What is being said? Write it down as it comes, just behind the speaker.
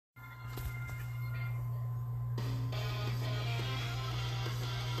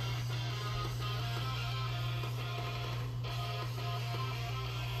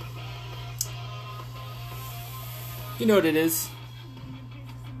You know what it is.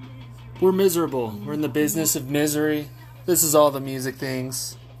 We're miserable. We're in the business of misery. This is all the music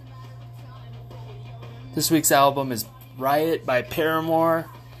things. This week's album is Riot by Paramore.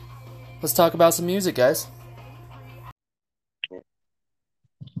 Let's talk about some music, guys.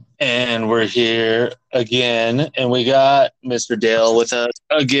 And we're here again, and we got Mr. Dale with us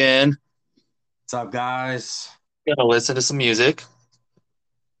again. What's up, guys? Gonna listen to some music.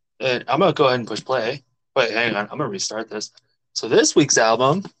 And I'm gonna go ahead and push play. Wait, hang on. I'm gonna restart this. So this week's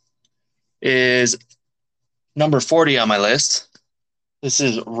album is number 40 on my list. This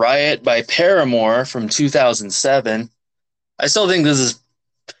is Riot by Paramore from 2007. I still think it's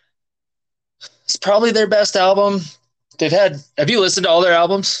probably their best album. Have you listened to all their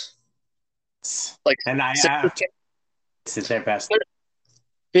albums? Like, and I have. This is their best.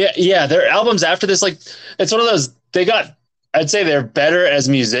 Yeah, their albums after this, like, it's one of those, I'd say they're better as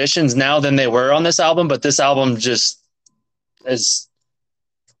musicians now than they were on this album, but this album just has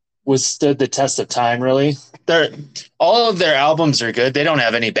withstood the test of time, really. All of their albums are good. They don't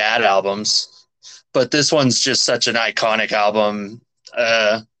have any bad albums, but this one's just such an iconic album.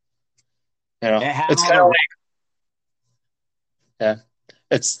 It's kind of like, yeah,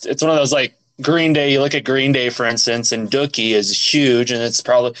 it's one of those, like, Green Day. You look at Green Day, for instance, and Dookie is huge, and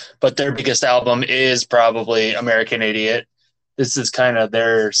but their biggest album is probably American Idiot. This is kind of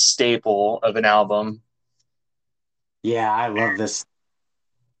their staple of an album. Yeah, I love this.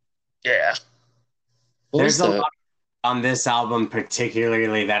 Yeah. There's a lot on this album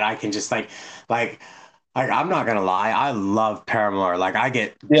particularly that I can just like I'm not gonna lie, I love Paramore. Like, I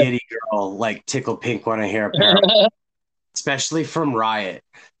get giddy girl, like tickle pink when I hear Paramore. Especially from Riot.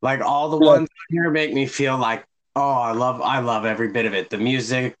 Like, all the ones here make me feel like, oh, I love every bit of it. The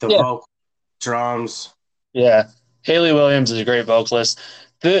music, the vocal, drums. Yeah. Hayley Williams is a great vocalist.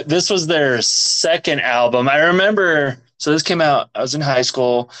 This was their second album. I remember, so this came out, I was in high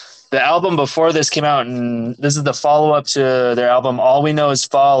school. The album before this came out, and this is the follow-up to their album, All We Know Is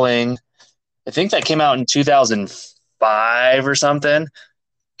Falling. I think that came out in 2005 or something.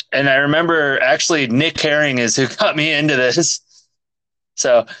 And I remember, actually, Nick Herring is who got me into this.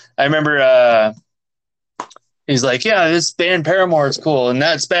 So I remember he's like, yeah, this band Paramore is cool. And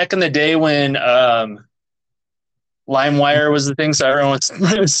that's back in the day when LimeWire was the thing. So everyone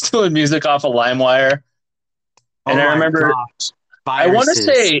was stealing music off of LimeWire. And I remember, I want to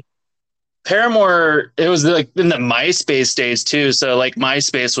say Paramore, it was like in the MySpace days too. So, like,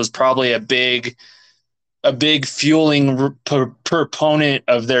 MySpace was probably a big fueling proponent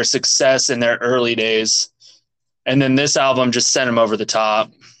of their success in their early days. And then this album just sent them over the top.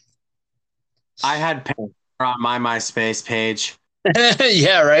 I had Paramore on my MySpace page.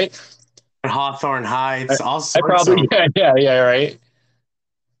 Yeah, right. Hawthorne Heights. Yeah, right.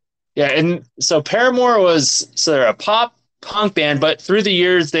 Yeah, and so Paramore they're a pop punk band, but through the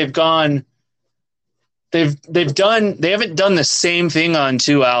years they haven't done the same thing on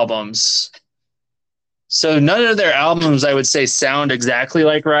two albums. So none of their albums, I would say, sound exactly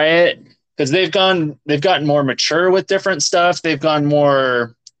like Riot, because they've gotten more mature with different stuff. They've gone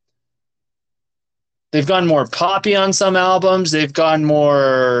more poppy on some albums. They've gone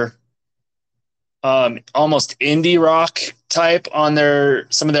more almost indie rock type on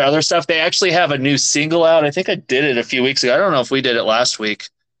some of their other stuff. They actually have a new single out. I think I did it a few weeks ago. I don't know if we did it last week,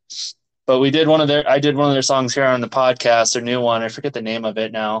 but I did one of their songs here on the podcast, their new one. I forget the name of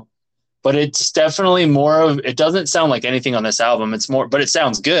it now. But it's definitely it doesn't sound like anything on this album. But it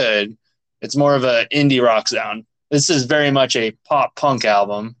sounds good. It's more of an indie rock sound. This is very much a pop punk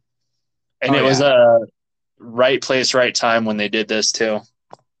album. And it was a right place, right time when they did this too.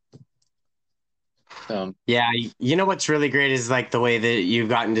 Yeah, you know what's really great is, like, the way that you've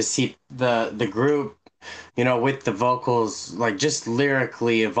gotten to see the group, with the vocals, like, just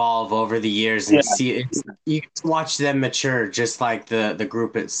lyrically evolve over the years, and you get to watch them mature, just like the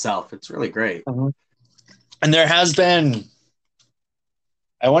group itself. It's really great. Mm-hmm. And there has been,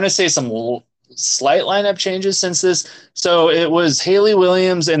 I want to say, some slight lineup changes since this. So it was Hayley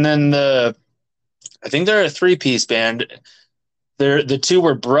Williams, and then I think they're a three-piece band. The two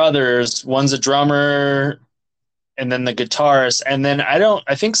were brothers. One's a drummer, and then the guitarist. And then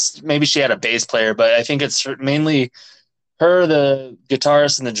I think maybe she had a bass player, but I think it's mainly her, the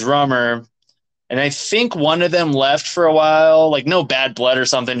guitarist, and the drummer. And I think one of them left for a while, like no bad blood or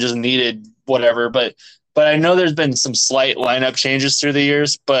something, just needed whatever. But I know there's been some slight lineup changes through the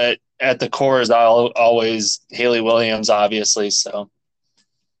years, but at the core is always Hayley Williams, obviously. So.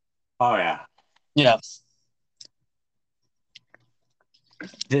 Oh, yeah. Yeah.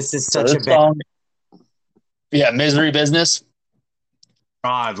 This is such a big song. Yeah, Misery Business.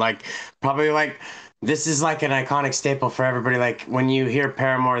 God, like, probably, like, This is like an iconic staple for everybody. Like when you hear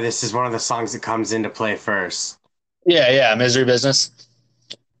Paramore, this is one of the songs that comes into play first. Yeah, Misery Business.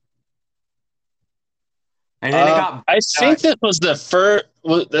 And then it got I think this was the first.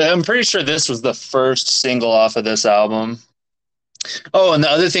 I'm pretty sure this was the first single off of this album. Oh, and the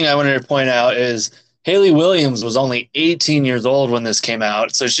other thing I wanted to point out is Hayley Williams was only 18 years old when this came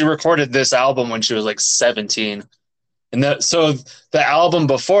out, so she recorded this album when she was like 17. And so the album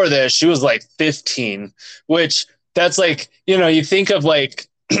before this, she was like 15, which that's like, you think of like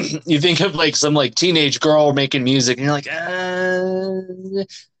you think of like some like teenage girl making music and you're like,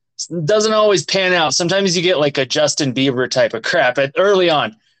 doesn't always pan out. Sometimes you get like a Justin Bieber type of crap early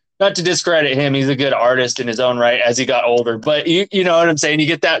on. Not to discredit him, he's a good artist in his own right as he got older. But you know what I'm saying? You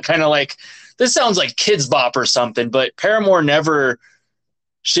get that kind of like, this sounds like Kids Bop or something. But Paramore never.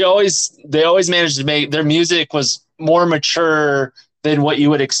 They always managed to make their music was more mature than what you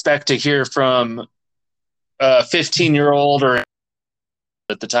would expect to hear from a 15-year-old or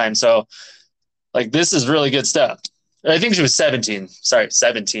at the time. So like, this is really good stuff. I think she was 17. Sorry,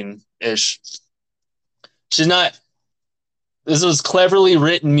 17-ish. This was cleverly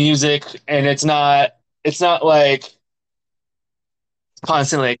written music, and it's not like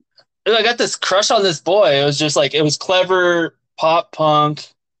constantly like, I got this crush on this boy. It was just like, it was clever pop punk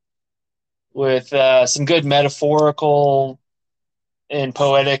with some good metaphorical and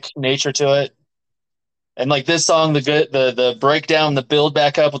poetic nature to it. And like this song, the breakdown, the build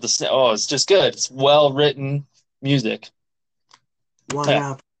back up with it's just good. It's well written music.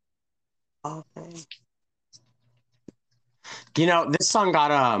 Okay. This song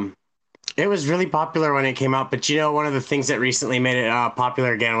got it was really popular when it came out, but one of the things that recently made it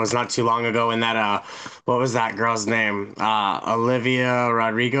popular again was not too long ago in that what was that girl's name? Olivia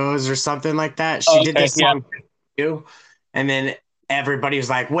Rodrigo's or something like that. She did this song too, and then everybody was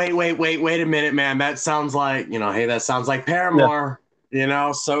like, wait a minute, man, that sounds like, hey, that sounds like Paramore.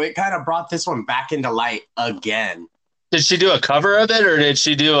 So it kind of brought this one back into light again. Did she do a cover of it, or did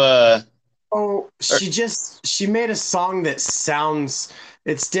she do a she made a song that sounds,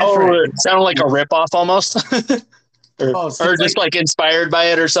 it's different. It sounded like a ripoff almost. or just like inspired by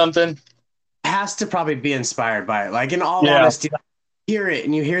it or something. Has to probably be inspired by it. Like, in all honesty, like, you hear it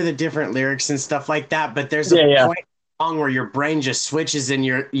and you hear the different lyrics and stuff like that, but there's a point in the song where your brain just switches and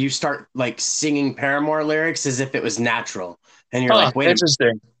you start like singing Paramore lyrics as if it was natural, and you're like, wait,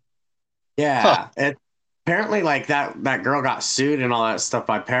 interesting. Yeah, apparently like that girl got sued and all that stuff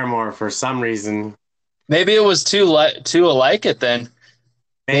by Paramore for some reason. Maybe it was too alike it then.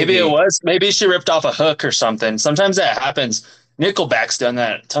 Maybe it was. Maybe she ripped off a hook or something. Sometimes that happens. Nickelback's done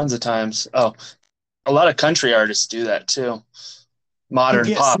that tons of times. Oh, a lot of country artists do that too.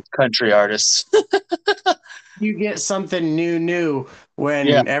 Modern pop country artists. You get something new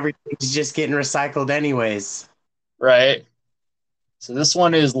when everything's just getting recycled anyways. Right. So this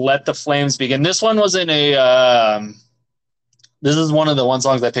one is Let the Flames Begin. This one wasn't this is one of the one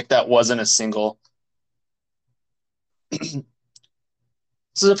songs I picked that wasn't a single.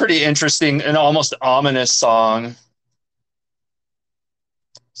 This is a pretty interesting and almost ominous song.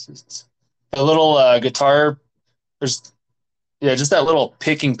 A little guitar, just that little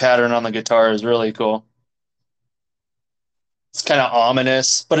picking pattern on the guitar is really cool. It's kind of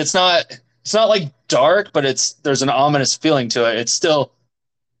ominous, but it's not like dark, but there's an ominous feeling to it. It's a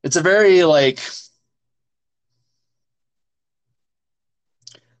very like,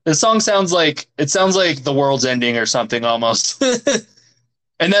 the song sounds like the world's ending or something almost.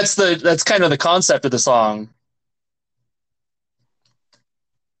 And that's kind of the concept of the song.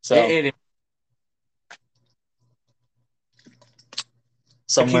 So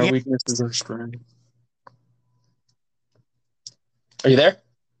somewhere weaknesses are spread. Are you there?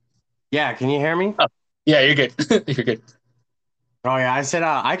 Yeah, can you hear me? Oh, yeah, you're good. You're good. Oh yeah, I said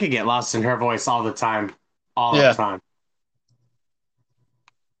I could get lost in her voice all the time. All the time.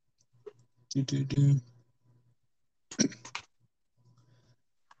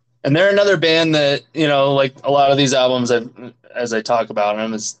 And they're another band that, like a lot of these albums, as I talk about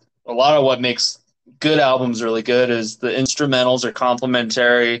them, is a lot of what makes good albums really good is the instrumentals are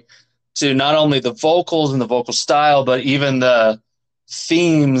complementary to not only the vocals and the vocal style, but even the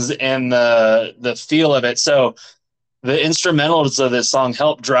themes and the feel of it. So the instrumentals of this song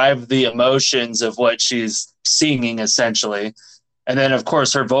help drive the emotions of what she's singing, essentially. And then, of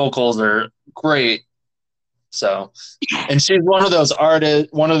course, her vocals are great. So, and she's one of those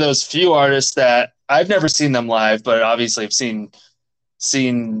few artists that I've never seen them live, but obviously I've seen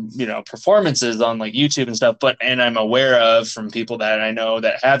performances on like YouTube and stuff, and I'm aware of from people that I know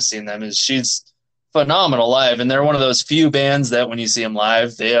that have seen them, is she's phenomenal live. And they're one of those few bands that when you see them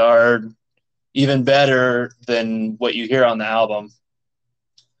live, they are even better than what you hear on the album.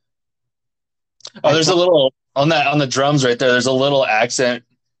 Oh, there's a little on the drums right there. There's a little accent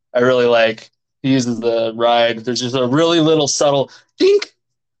I really like. He uses the ride. There's just a really little subtle dink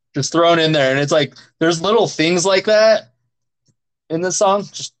just thrown in there, and it's like there's little things like that in the song.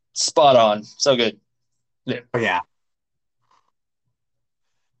 Just spot on. So good. Yeah. Oh, yeah.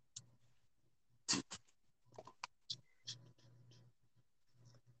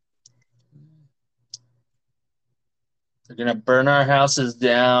 They're gonna burn our houses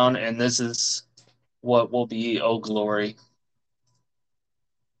down, and this is what will be oh glory.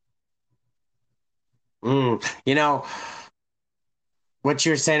 You know what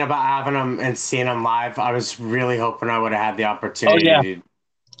you're saying about having them and seeing them live. I was really hoping I would have had the opportunity.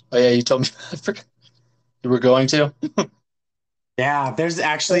 Oh yeah, you told me. I forgot. You were going to. Yeah, there's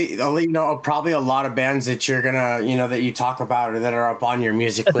actually, probably a lot of bands that you're gonna, that you talk about or that are up on your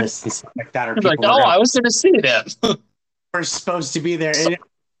music list and stuff like that. Or like, oh, I was gonna see them. We're supposed to be there.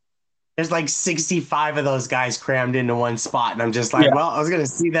 There's like 65 of those guys crammed into one spot, and I'm just like, well, I was gonna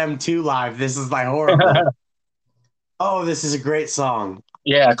see them too live. This is like horrible. Oh, this is a great song.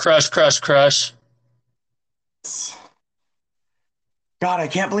 Yeah, crush, crush, crush. God, I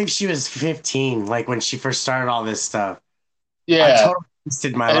can't believe she was 15, like when she first started all this stuff. Yeah. I totally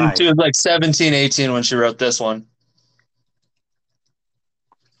wasted my life. She was like 17, 18 when she wrote this one.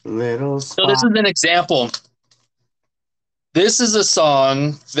 Little spot. So this is an example. This is a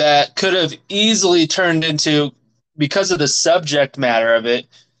song that could have easily turned into, because of the subject matter of it,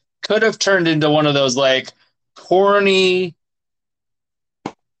 could have turned into one of those like corny,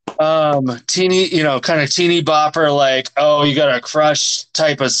 teeny, kind of teeny bopper, like, oh, you got a crush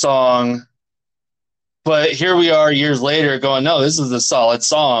type of song. But here we are years later going, no, this is a solid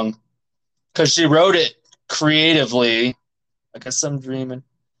song because she wrote it creatively. I guess I'm dreaming.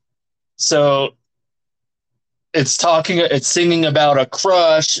 So it's singing about a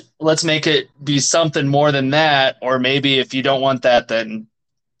crush. Let's make it be something more than that. Or maybe if you don't want that, then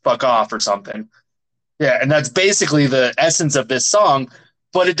fuck off or something. Yeah. And that's basically the essence of this song,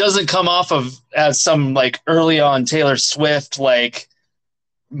 but it doesn't come off of as some like early on Taylor Swift, like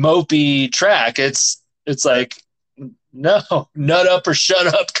mopey track. It's like, no, nut up or shut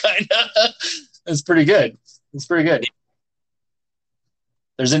up, kind of. It's pretty good. It's pretty good.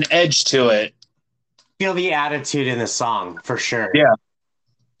 There's an edge to it. Feel the attitude in the song for sure. Yeah.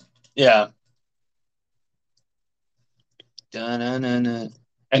 Yeah. Da-na-na-na.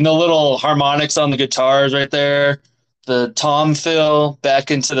 And the little harmonics on the guitars right there. The tom fill back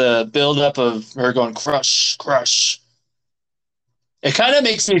into the buildup of her going crush, crush. It kind of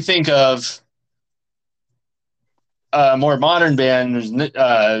makes me think of a more modern band,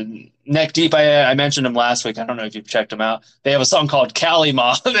 Neck Deep. I mentioned them last week. I don't know if you've checked them out. They have a song called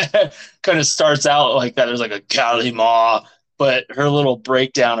Kalima that kind of starts out like that. There's like a Kalima, but her little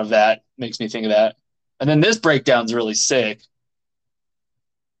breakdown of that makes me think of that. And then this breakdown's really sick.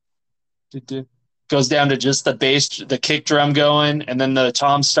 Goes down to just the bass, the kick drum going, and then the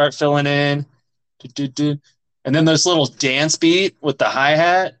toms start filling in. And then this little dance beat with the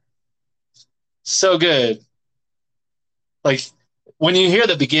hi-hat. So good. Like when you hear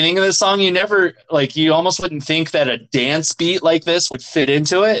the beginning of the song, you almost wouldn't think that a dance beat like this would fit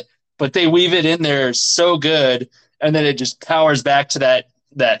into it, but they weave it in there so good, and then it just powers back to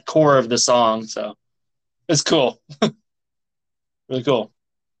that core of the song. So it's cool. Really cool.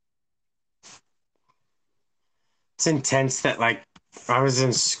 It's intense that like I was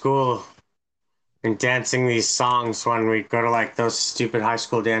in school and dancing these songs when we go to like those stupid high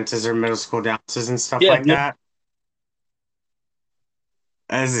school dances or middle school dances and stuff that.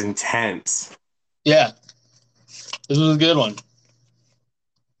 That is intense. Yeah. This was a good one.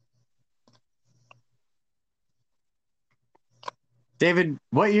 David,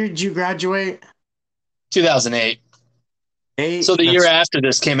 what year did you graduate? 2008. So the year after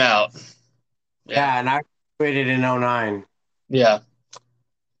this came out. Yeah, and I graduated in 2009. Yeah.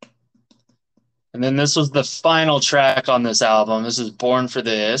 And then this was the final track on this album. This is Born for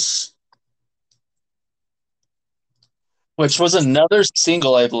This, which was another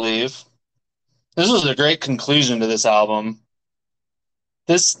single, I believe. This was a great conclusion to this album.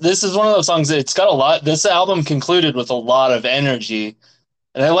 This is one of those songs that it's got a lot. This album concluded with a lot of energy,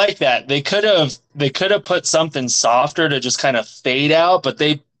 and I like that. They could have put something softer to just kind of fade out, but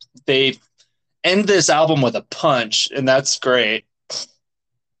they end this album with a punch, and that's great.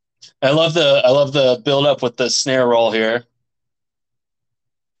 I love the build up with the snare roll here.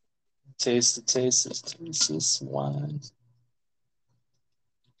 Taste this wine.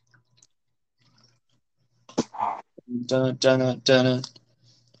 Dun, dun, dun, dun.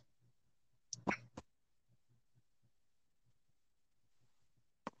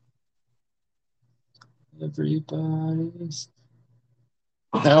 Everybody's.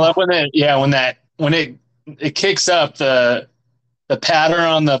 I love when it kicks up the pattern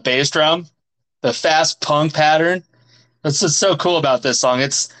on the bass drum, the fast punk pattern. That's what's so cool about this song.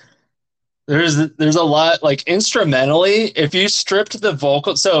 There's a lot like instrumentally. If you stripped the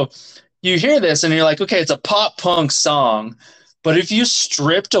vocal, so you hear this and you're like, okay, it's a pop punk song, but if you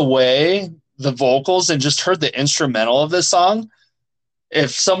stripped away the vocals and just heard the instrumental of this song,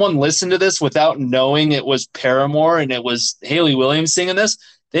 if someone listened to this without knowing it was Paramore and it was Hayley Williams singing this,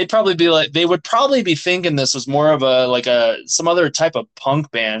 they would probably be thinking this was more of some other type of punk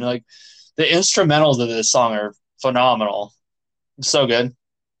band. Like the instrumentals of this song are phenomenal. So good.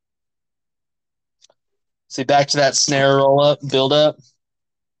 See, back to that snare roll up, build up.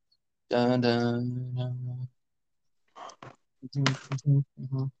 Dun, dun, dun.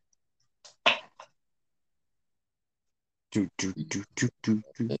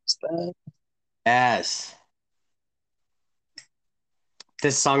 Yes.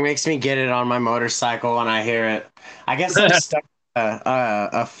 This song makes me get it on my motorcycle when I hear it. I guess I'm stuck in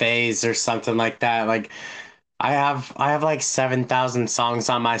a phase or something like that. Like I have like 7,000 songs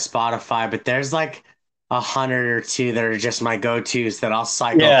on my Spotify, but there's like 100 or two that are just my go-tos that I'll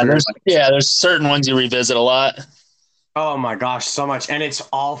cycle through. There's certain ones you revisit a lot. Oh my gosh, so much. And it's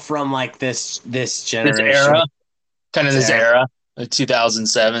all from like this generation. This era. Kind of this era. Like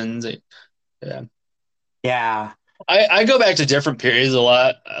 2007s. Yeah. Yeah. I go back to different periods a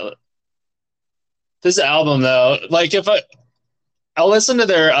lot. This album though, like I'll listen to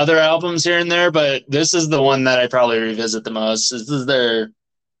their other albums here and there, but this is the one that I probably revisit the most. This is their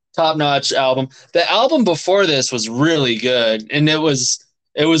top-notch album. The album before this was really good, and it was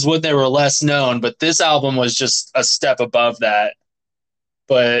when they were less known, but this album was just a step above that.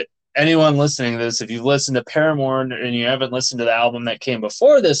 But anyone listening to this, if you've listened to Paramore and you haven't listened to the album that came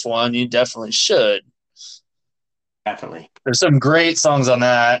before this one, you definitely should. Definitely. There's some great songs on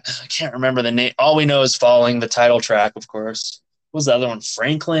that. I can't remember the name. All we know is Falling, the title track, of course. What was the other one?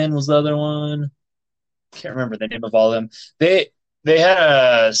 Franklin was the other one. Can't remember the name of all of them. They had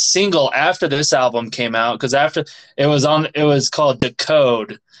a single after this album came out, because after it was called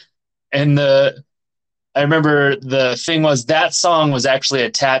Decode. And I remember the thing was that song was actually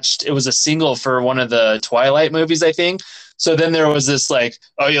attached. It was a single for one of the Twilight movies, I think. So then there was this like,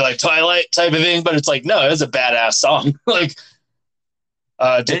 oh, you like Twilight type of thing, but it's like, no, it was a badass song. Like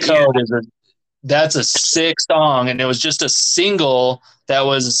Decode that's a sick song, and it was just a single that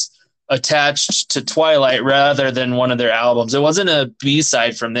was attached to Twilight rather than one of their albums. It wasn't a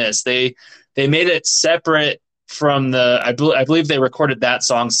B-side from this. They made it separate from I believe they recorded that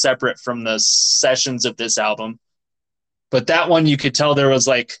song separate from the sessions of this album. But that one, you could tell there was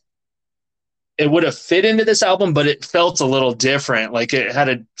like, it would have fit into this album, but it felt a little different. Like it had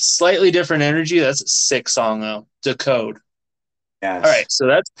a slightly different energy. That's a sick song though. Decode. Yes. All right. So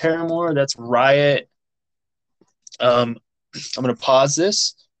that's Paramore. That's Riot. I'm going to pause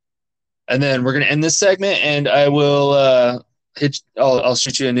this and then we're going to end this segment, and I will, I'll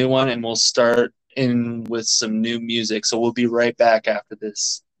shoot you a new one, and we'll start in with some new music. So we'll be right back after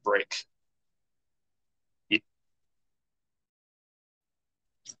this break. Yeah.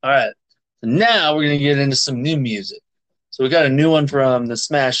 All right. Now we're going to get into some new music. So we got a new one from the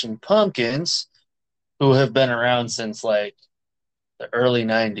Smashing Pumpkins, who have been around since like the early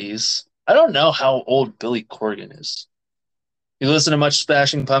 90s. I don't know how old Billy Corgan is. You listen to much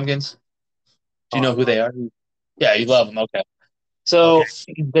Smashing Pumpkins? Do you know who they are? Yeah, you love them. Okay. So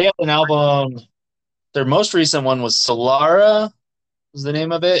they have an album. Their most recent one was Solara, was the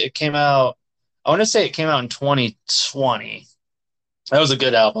name of it. It came out, I want to say it came out in 2020. That was a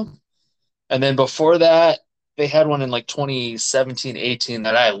good album. And then before that, they had one in like 2017, 18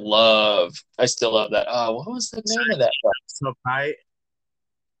 that I love. I still love that. What was the name of that? So Bright.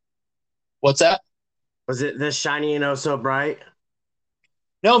 What's that? Was it The Shiny and Oh So Bright?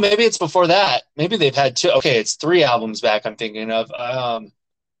 No, maybe it's before that. Maybe they've had two. Okay, it's 3 albums back I'm thinking of. I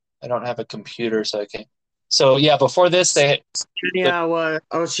don't have a computer, so I can't. So yeah, before this, Oceania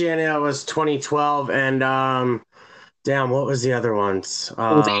was 2012, and damn, what was the other ones?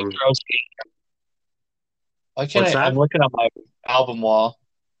 Why can't I'm looking on my album wall.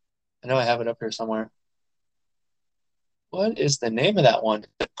 I know I have it up here somewhere. What is the name of that one?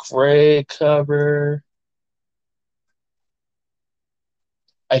 The gray cover.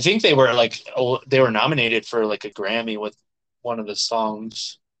 I think they were nominated for like a Grammy with one of the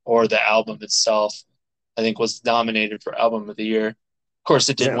songs, or the album itself, I think, was nominated for Album of the Year. Of course,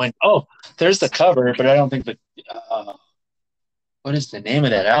 it didn't win. Oh, there's the cover, but I don't think that. What is the name of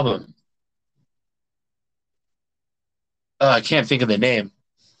that album? I can't think of the name.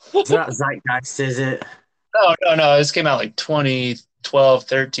 It's not Zeitgeist, is it? No. This came out like 2012,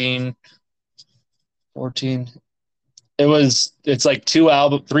 13, 14. It's like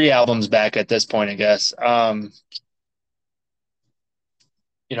three albums back at this point, I guess.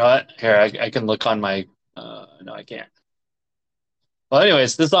 You know what? Here, I can look on my, no, I can't. Well,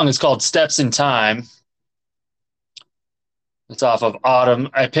 anyways, this song is called Steps in Time. It's off of Autumn.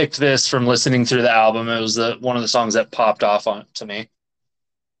 I picked this from listening through the album. It was one of the songs that popped off on to me.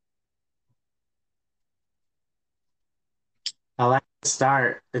 I like the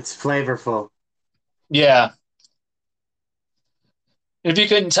start. It's flavorful. Yeah. If you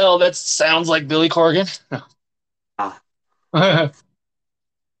couldn't tell, that sounds like Billy Corgan. Ah,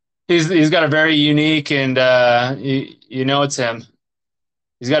 He's got a very unique and you know it's him.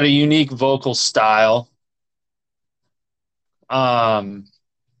 He's got a unique vocal style. Um,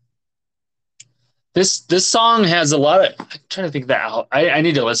 this song has a lot of. I'm trying to think that I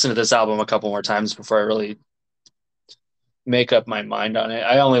need to listen to this album a couple more times before I really make up my mind on it.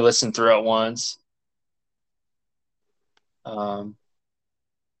 I only listened through it once. Um,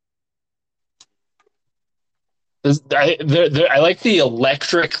 I like the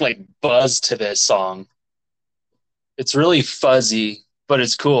electric like buzz to this song. It's really fuzzy, but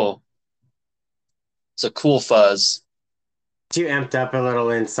it's cool. It's a cool fuzz. you amped up a little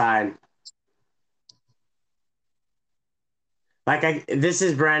inside. This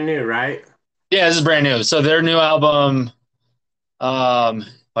is brand new, right? Yeah, this is brand new. So their new album, I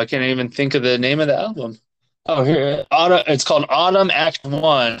can't even think of the name of the album. Oh, here, it's called Autumn Act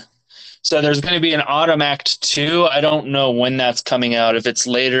One. So there's going to be an Autumn Act Two. I don't know when that's coming out. If it's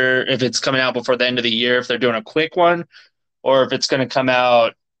later, if it's coming out before the end of the year, if they're doing a quick one, or if it's going to come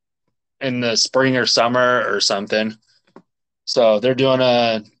out in the spring or summer or something. So they're doing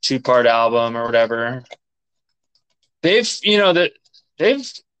a 2-part album or whatever. They've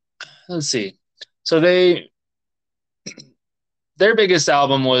let's see. So their biggest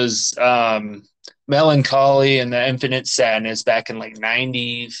album was Melancholy and the Infinite Sadness back in like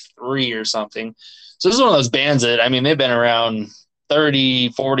 93 or something. So this is one of those bands that, I mean, they've been around 30,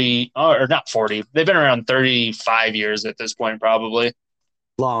 40, or not 40. They've been around 35 years at this point, probably.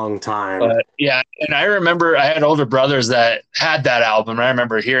 Long time. But yeah, and I remember I had older brothers that had that album. And I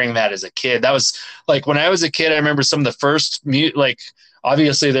remember hearing that as a kid. That was like when I was a kid, I remember some of the first like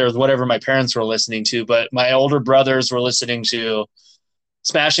obviously there was whatever my parents were listening to, but my older brothers were listening to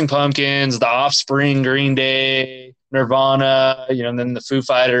Smashing Pumpkins, The Offspring, Green Day, Nirvana, you know, and then the Foo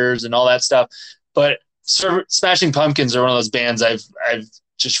Fighters and all that stuff. But Smashing Pumpkins are one of those bands I've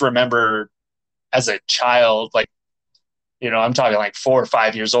just remember as a child, like, you know, I'm talking like 4 or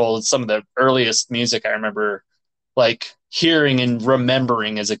 5 years old. It's some of the earliest music I remember like hearing and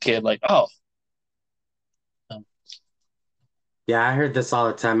remembering as a kid, like, oh. Yeah, I heard this all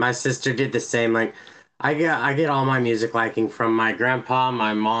the time. My sister did the same. Like, I get all my music liking from my grandpa,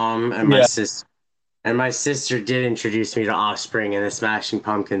 my mom, and my Yeah. sister. And my sister did introduce me to Offspring and the Smashing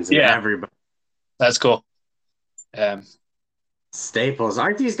Pumpkins and Yeah. everybody. That's cool. Staples.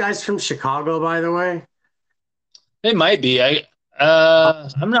 Aren't these guys from Chicago, by the way? They might be. I'm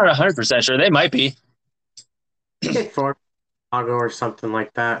not 100% sure. They might be. For Chicago or something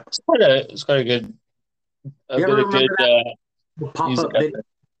like that. It's quite a good You ever remember that music pop-up out video? there.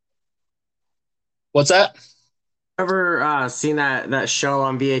 What's that? Ever seen that show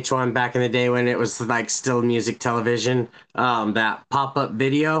on VH1 back in the day when it was like still music television? That pop-up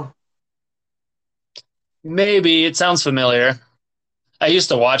video? Maybe. It sounds familiar. I used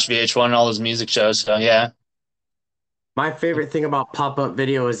to watch VH1 and all those music shows, so yeah. My favorite thing about pop-up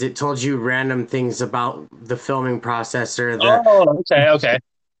video is it told you random things about the filming process or the Oh, okay.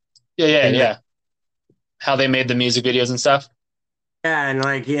 Yeah. and the, How they made the music videos and stuff. yeah, and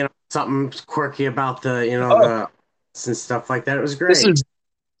like something quirky about the Oh, the and stuff like that. It was this great. is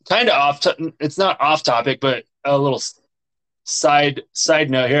kind of it's not off topic, but a little side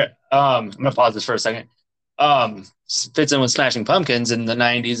note here. I'm gonna pause this for a second. Fits in with Smashing Pumpkins in the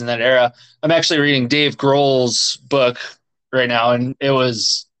 '90s in that era. I'm actually reading Dave Grohl's book right now, and it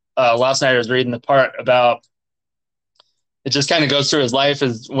was last night I was reading the part about it. Just kind of goes through his life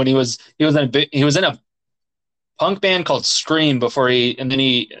as when he was in a punk band called Scream before he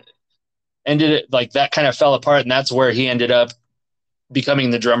ended it like that kind of fell apart, and that's where he ended up becoming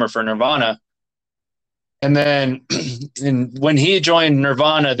the drummer for Nirvana. And then and when he joined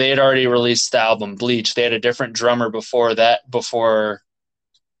Nirvana, they had already released the album Bleach. They had a different drummer before Dave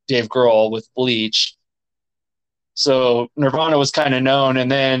Grohl with Bleach. So Nirvana was kind of known,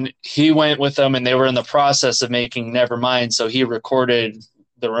 and then he went with them, and they were in the process of making Nevermind. So he recorded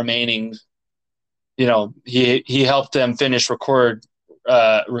the remaining. You know, he helped them finish recording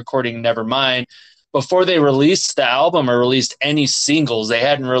Nevermind. before they released the album or released any singles, they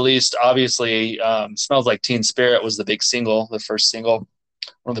hadn't released, obviously, Smells Like Teen Spirit was the big single, the first single,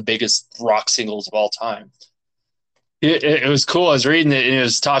 one of the biggest rock singles of all time. It was cool. I was reading it, and it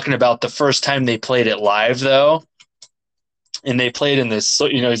was talking about the first time they played it live, though. And they played in this,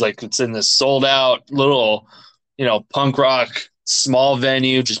 he's like, it's in this sold out little, punk rock small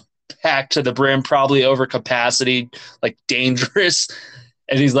venue, just packed to the brim, probably over capacity, like dangerous.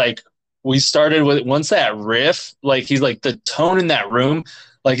 And he's like, we started with, once that riff, like, he's like, the tone in that room,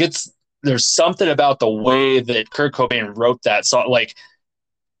 like, there's something about the way that Kurt Cobain wrote that song. Like,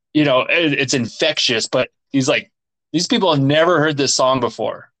 it's infectious, but he's like, these people have never heard this song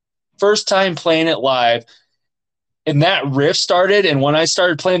before. First time playing it live. And that riff started, and when I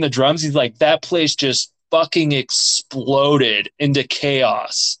started playing the drums, he's like, that place just fucking exploded into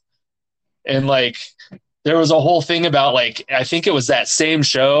chaos. And like, there was a whole thing about, like, I think it was that same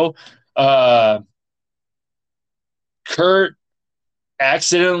show, Kurt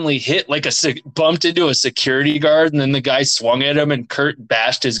accidentally bumped into a security guard, and then the guy swung at him, and Kurt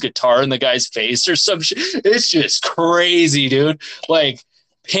bashed his guitar in the guy's face or some shit. It's just crazy, dude. Like,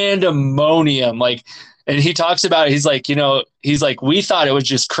 pandemonium. Like, and he talks about it, he's like, we thought it was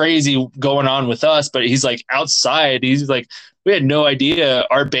just crazy going on with us, but he's like, outside, he's like, we had no idea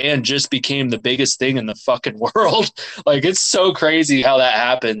our band just became the biggest thing in the fucking world. Like, it's so crazy how that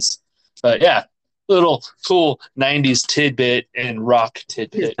happens. But yeah, little cool 90s tidbit and rock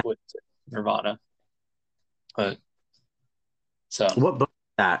tidbit with Nirvana. But so what book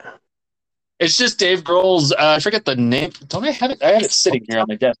is that? It's just Dave Grohl's. I forget the name. Don't I have it? I have it sitting here on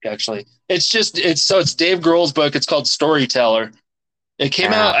my desk, actually. It's Dave Grohl's book. It's called Storyteller. It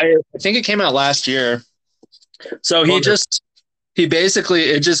came out. I think it came out last year. So he basically,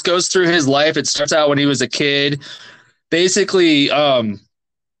 it just goes through his life. It starts out when he was a kid. Basically,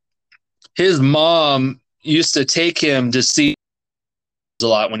 his mom used to take him to see a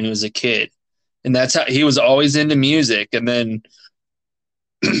lot when he was a kid, and that's how he was always into music. And then,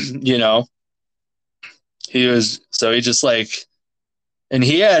 he just like, and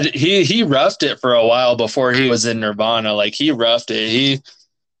he roughed it for a while before he was in Nirvana. Like, he roughed it.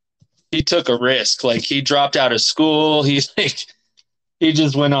 He took a risk. Like, he dropped out of school. He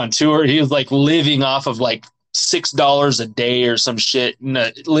just went on tour. He was like living off of like $6 a day or some shit,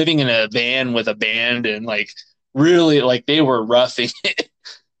 living in a van with a band, and like, really, like, they were roughing it.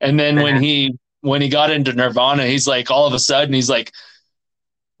 And then when he got into Nirvana, he's like, all of a sudden, he's like,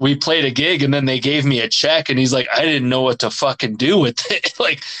 we played a gig and then they gave me a check, and he's like, I didn't know what to fucking do with it.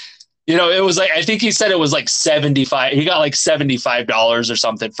 Like, it was like, I think he said it was like 75. He got like $75 or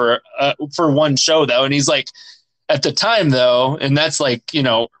something for one show though. And he's like, at the time though, and that's like,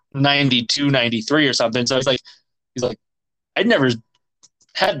 92, 93 or something. So he's like, I'd never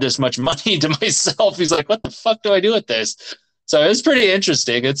had this much money to myself. He's like, what the fuck do I do with this? So it's pretty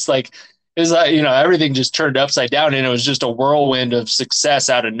interesting. It's like, everything just turned upside down, and it was just a whirlwind of success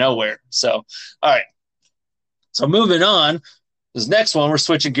out of nowhere. So, all right. So moving on, this next one, we're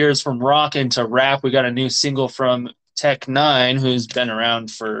switching gears from rock into rap. We got a new single from Tech Nine, who's been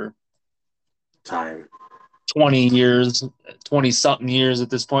around for 20 years, 20 something years at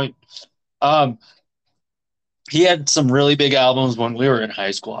this point. He had some really big albums when we were in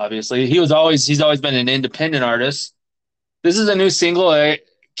high school. Obviously, he's always been an independent artist. This is a new single.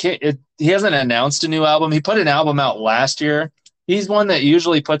 He hasn't announced a new album. He put an album out last year. He's one that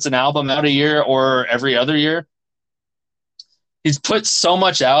usually puts an album out a year or every other year. He's put so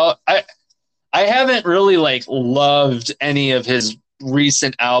much out. I haven't really like loved any of his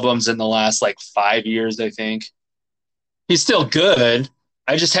recent albums in the last like 5 years, I think. He's still good.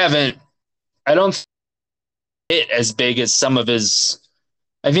 I just haven't, I don't think it as big as some of his,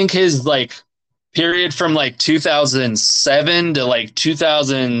 I think his like period from like 2007 to like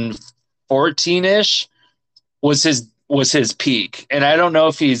 2014-ish was his peak. And I don't know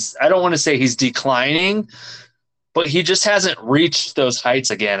if I don't want to say he's declining, but he just hasn't reached those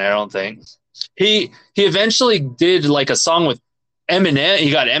heights again, I don't think. He eventually did like a song with Eminem.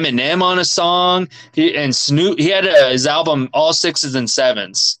 He got Eminem on a song. And Snoop. He had his album All Sixes and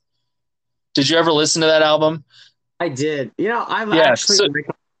Sevens. Did you ever listen to that album? I did.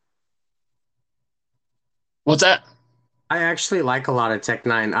 What's that? I actually like a lot of Tech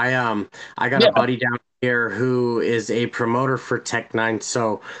Nine. I got a buddy down here who is a promoter for Tech Nine,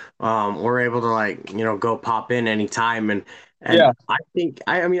 so we're able to go pop in anytime. And I think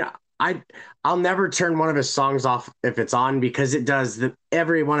I'll never turn one of his songs off if it's on, because it does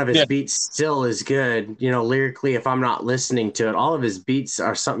every one of his beats still is good. Lyrically, if I'm not listening to it, all of his beats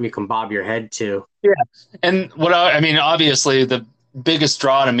are something you can bob your head to. Yeah. And obviously the biggest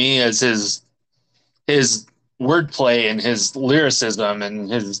draw to me is his his wordplay and his lyricism and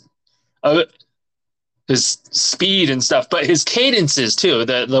his speed and stuff, but his cadences too.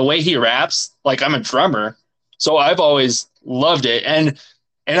 The way he raps, like I'm a drummer, so I've always loved it, and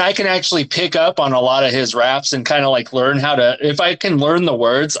I can actually pick up on a lot of his raps and kind of like learn how to. If I can learn the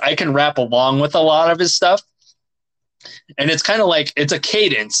words, I can rap along with a lot of his stuff. And it's kind of like it's a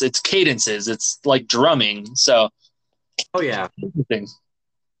cadence, it's cadences, it's like drumming. So, oh yeah,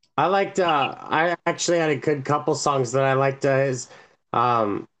 I liked. I actually had a good couple songs that I liked. His,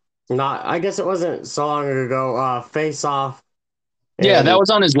 not. I guess it wasn't so long ago. Face Off. Yeah, that was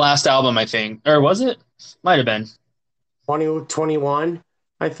on his last album, I think, or was it? Might have been 2021,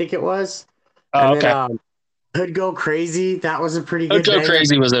 I think it was. Oh, and okay. Then, Could Go Crazy. That was a pretty good. Could Go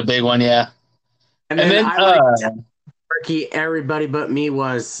Crazy was a big one, yeah. And then I liked Murky. Everybody But Me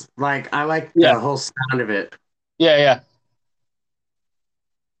was like I liked the whole sound of it. Yeah.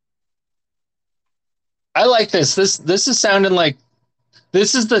 I like this. This is sounding like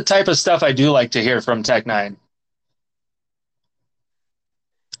this is the type of stuff I do like to hear from Tech Nine.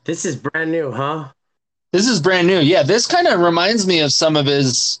 This is brand new, huh? This is brand new. Yeah, this kind of reminds me of some of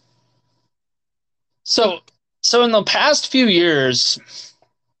his. So in the past few years,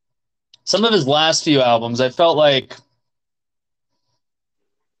 some of his last few albums, I felt like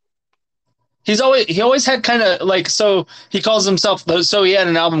he always had kind of like, so he calls himself, so he had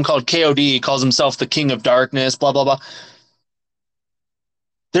an album called KOD, he calls himself the King of Darkness, blah, blah, blah.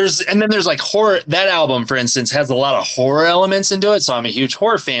 And then there's like horror. That album, for instance, has a lot of horror elements into it. So I'm a huge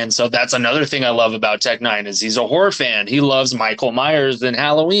horror fan. So that's another thing I love about Tech Nine is he's a horror fan. He loves Michael Myers and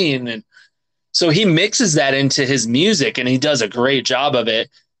Halloween. And so he mixes that into his music and he does a great job of it.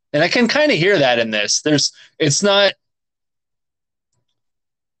 And I can kind of hear that in this. It's not.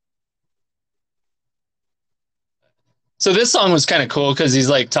 So this song was kind of cool because he's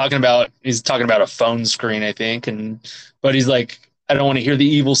talking about a phone screen, I think. But he's like, I don't want to hear the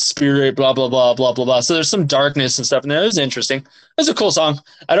evil spirit, blah, blah, blah, blah, blah, blah. So there's some darkness and stuff. And it was interesting. It was a cool song.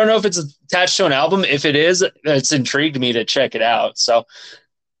 I don't know if it's attached to an album. If it is, it's intrigued me to check it out. So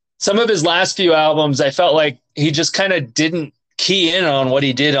some of his last few albums, I felt like he just kind of didn't key in on what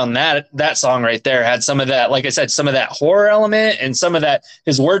he did on that song right there. Had some of that, like I said, some of that horror element and some of that,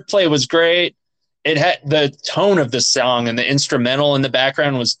 his wordplay was great. It had the tone of the song and the instrumental in the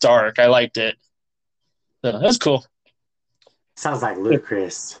background was dark. I liked it. So that was cool. Sounds like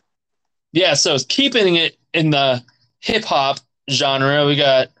Ludacris. Yeah, so keeping it in the hip hop genre, we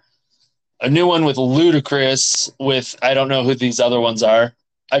got a new one with Ludacris with, I don't know who these other ones are.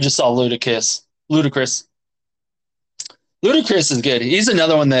 I just saw Ludacris. Ludacris is good. He's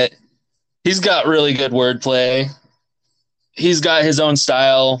another one that he's got really good wordplay. He's got his own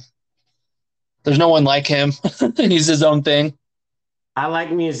style. There's no one like him. He's his own thing. I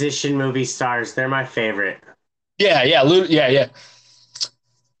like musician movie stars. They're my favorite. Yeah.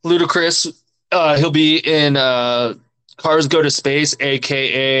 Ludacris. He'll be in Cars Go to Space,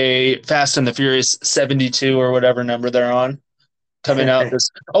 a.k.a. Fast and the Furious 72 or whatever number they're on. Coming out this.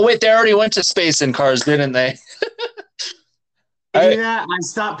 Oh, wait, they already went to space in Cars, didn't they? I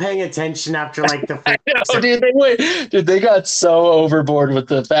stopped paying attention after like the first. Dude, they got so overboard with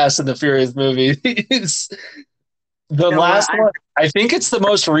the Fast and the Furious movies. Last one, I think it's the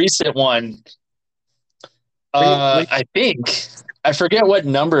most recent one. I think I forget what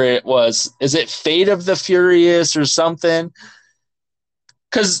number it was. Is it Fate of the Furious or something?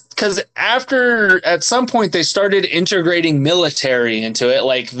 Because after at some point they started integrating military into it.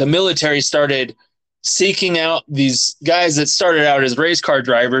 Like the military started seeking out these guys that started out as race car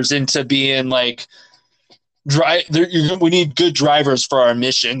drivers into being like we need good drivers for our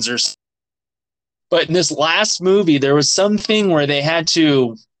missions or something. But in this last movie there was something where they had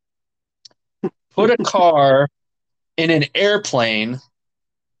to put a car in an airplane.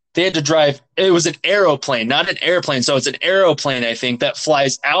 They had to drive, it was an aeroplane, not an airplane. So it's an aeroplane, I think, that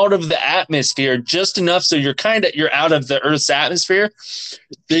flies out of the atmosphere just enough so you're out of the Earth's atmosphere.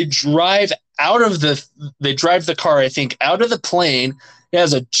 They drive the car, I think, out of the plane. It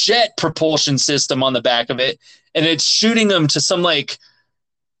has a jet propulsion system on the back of it, and it's shooting them to something.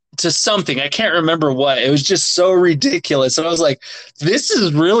 I can't remember what. It was just so ridiculous. And I was like, this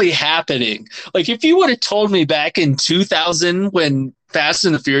is really happening. Like if you would have told me back in 2000 when Fast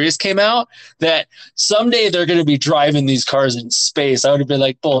and the Furious came out that someday they're going to be driving these cars in space, I would have been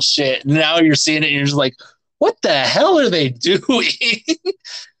like, bullshit. And now you're seeing it and you're just like, what the hell are they doing?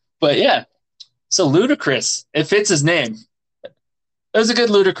 But yeah, so Ludacris, it fits his name. That was a good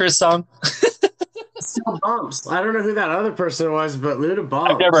Ludacris song. Still bumps. I don't know who that other person was, but Luda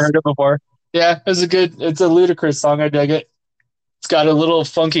bumps. I've never heard it before. Yeah, it's a Ludacris song. I dig it. It's got a little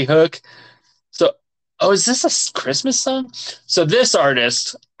funky hook. So Oh, is this a Christmas song? So this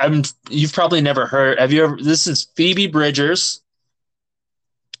artist, you've probably never heard. Have you ever? This is Phoebe Bridgers.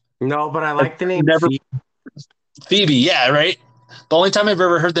 No, but I like the name Never Phoebe. Phoebe, yeah, right. The only time I've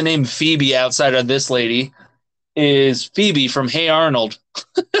ever heard the name Phoebe outside of this lady is Phoebe from Hey Arnold.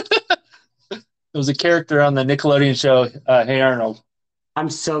 It was a character on the Nickelodeon show Hey Arnold. I'm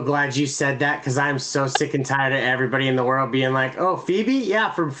so glad you said that because I'm so sick and tired of everybody in the world being like, "Oh, Phoebe,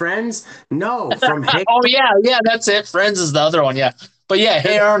 yeah, from Friends." No, from Hey. Oh yeah, that's it. Friends is the other one, yeah. But yeah,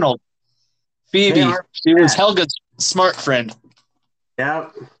 Hey Arnold. Hey Phoebe. Arnold. She was Helga's smart friend.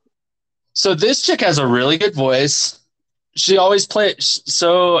 Yep. So this chick has a really good voice. She always plays.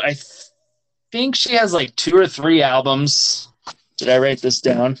 So I think she has like 2 or 3 albums. Did I write this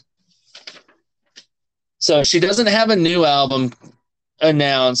down? So she doesn't have a new album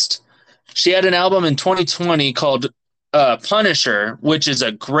announced. She had an album in 2020 called Punisher, which is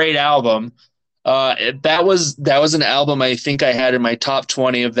a great album. That was an album I think I had in my top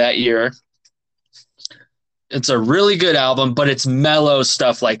 20 of that year. It's a really good album, but it's mellow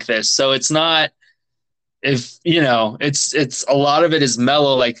stuff like this. So it's not, if you know, it's a lot of it is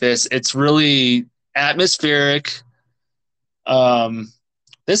mellow like this. It's really atmospheric.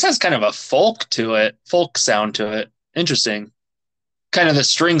 This has kind of a folk sound to it. Interesting. Kind of the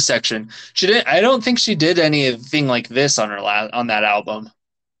string section. I don't think she did anything like this on on that album.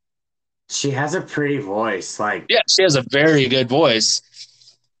 She has a pretty voice. Like, yeah, she has a very good voice.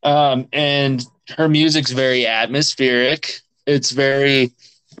 And her music's very atmospheric. It's very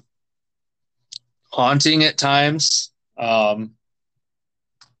haunting at times. Yeah.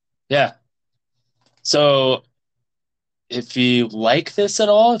 So if you like this at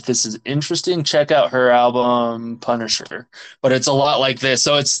all, if this is interesting, check out her album Punisher. But it's a lot like this.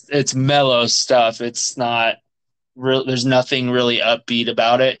 So it's mellow stuff. It's not real, there's nothing really upbeat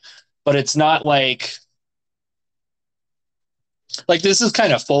about it. But it's not like this is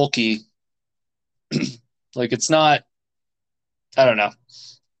kind of folky. Like it's not, I don't know.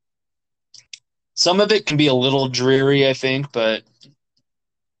 Some of it can be a little dreary, I think, but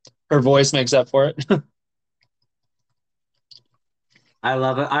her voice makes up for it. I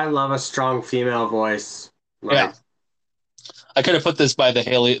love it. I love a strong female voice. Like, Yeah. I could have put this by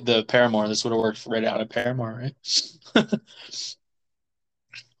the Paramore. This would have worked right out of Paramore, right?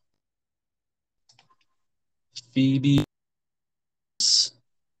 Phoebe.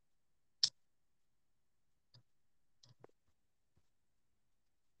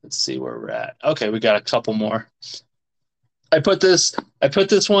 Let's see where we're at. Okay, we got a couple more. I put this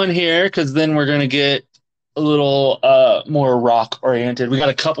one here because then we're gonna get a little more rock oriented. We got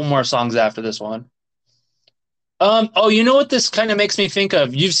a couple more songs after this one. Oh, you know what this kind of makes me think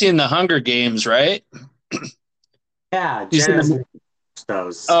of? You've seen the Hunger Games, right? yeah, You seen Jenna's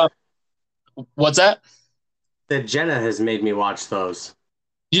those. What's that? That Jenna has made me watch those.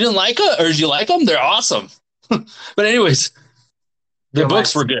 You didn't like it, or did you like them? They're awesome. But anyways, the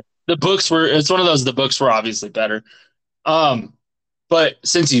books were good. It's one of those, the books were obviously better. But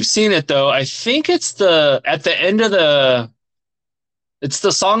since you've seen it though, I think it's the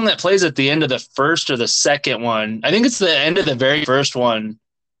song that plays at the end of the first or the second one. I think it's the end of the very first one.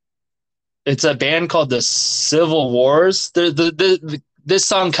 It's a band called the Civil Wars. This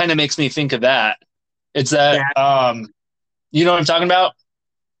song kind of makes me think of that. It's that, you know what I'm talking about?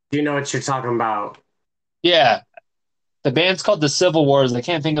 Do you know what you're talking about? Yeah. The band's called the Civil Wars. I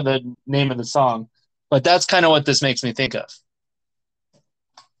can't think of the name of the song, but that's kind of what this makes me think of.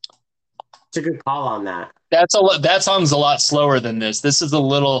 It's a good call on that. That song's a lot slower than this. This had a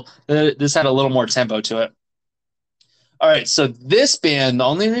little more tempo to it. All right, so this band, the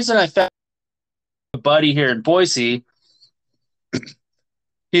only reason I found a buddy here in Boise,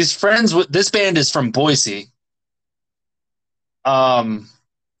 he's friends with, this band is from Boise.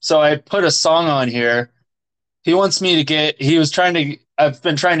 So I put a song on here. I've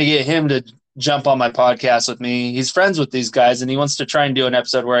been trying to get him to jump on my podcast with me. He's friends with these guys, and he wants to try and do an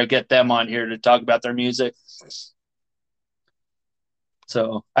episode where I get them on here to talk about their music.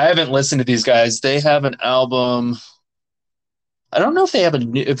 So I haven't listened to these guys. They have an album. I don't know if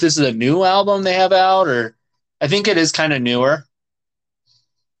if this is a new album they have out, or I think it is kind of newer.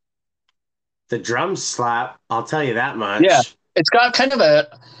 The drums slap, I'll tell you that much. Yeah, it's got kind of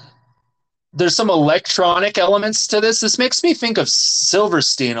there's some electronic elements to this. This makes me think of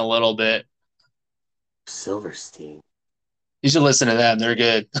Silverstein a little bit. Silverstein. You should listen to them. They're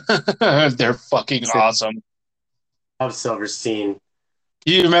good. They're fucking awesome. I love Silverstein.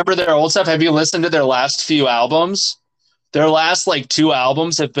 You remember their old stuff? Have you listened to their last few albums? Their last 2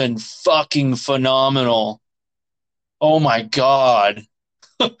 albums have been fucking phenomenal. Oh my God.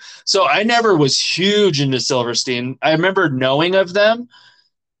 So I never was huge into Silverstein. I remember knowing of them,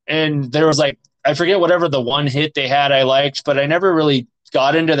 and there was like, I forget whatever the one hit they had I liked, but I never really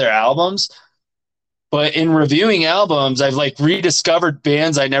got into their albums. But in reviewing albums, I've like rediscovered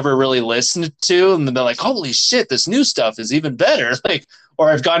bands I never really listened to, and they're like, "Holy shit, this new stuff is even better!" Like, or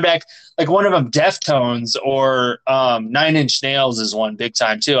I've gone back, like one of them, Deftones or 9 Inch Nails is one big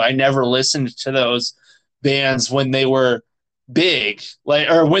time too. I never listened to those bands when they were big, like,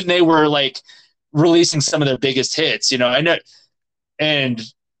 or when they were like releasing some of their biggest hits. You know, I know, and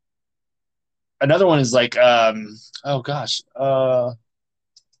another one is like, oh gosh,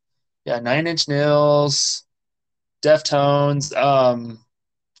 yeah, 9 Inch Nails, Deftones,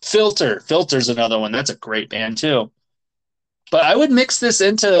 Filter's another one. That's a great band too. But I would mix this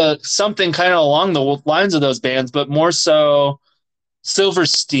into something kind of along the lines of those bands, but more so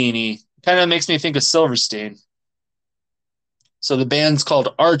Silverstein-y. Kind of makes me think of Silverstein. So the band's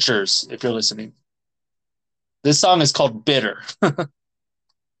called Archers, if you're listening. This song is called Bitter.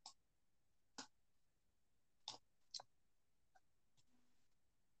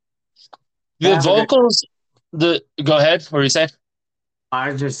 The vocals, go ahead. What were you saying?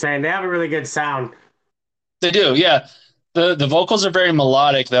 I was just saying they have a really good sound. They do, yeah. The vocals are very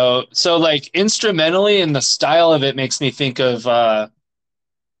melodic though. So like instrumentally and the style of it makes me think of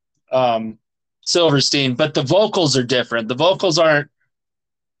Silverstein, but the vocals are different. The vocals aren't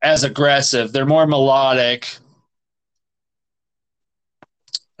as aggressive. They're more melodic.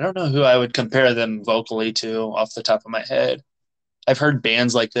 I don't know who I would compare them vocally to off the top of my head. I've heard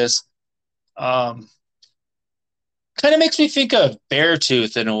bands like this. Kind of makes me think of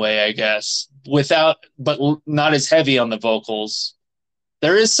Beartooth in a way, I guess, but not as heavy on the vocals.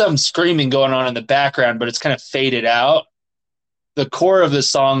 There is some screaming going on in the background, but it's kind of faded out. The core of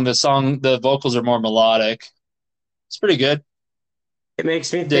the vocals are more melodic. It's pretty good. It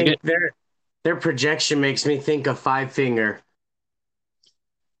makes me think their projection makes me think of Five Finger.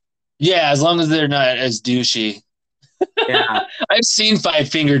 Yeah, as long as they're not as douchey. Yeah. I've seen Five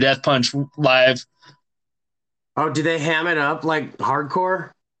Finger Death Punch live. Oh, do they ham it up like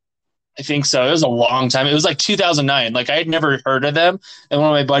hardcore? I think so. It was a long time. It was like 2009. Like I had never heard of them. And one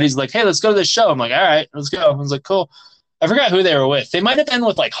of my buddies was like, "Hey, let's go to this show." I'm like, "All right, let's go." I was like, "Cool." I forgot who they were with. They might have been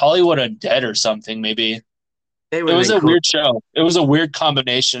with like Hollywood Undead or something, maybe. It was a weird show. It was a weird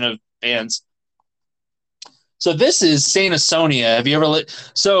combination of bands. So this is Saint Asonia. Have you ever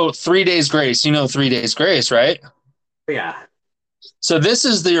So 3 Days Grace, you know 3 Days Grace, right? Yeah. So this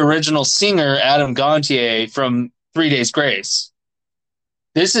is the original singer, Adam Gontier from 3 Days Grace.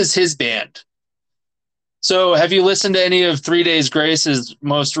 This is his band. So have you listened to any of 3 Days Grace's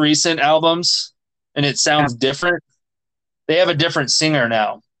most recent albums? And it sounds different? They have a different singer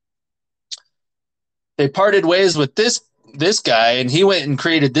now. They parted ways with this guy, and he went and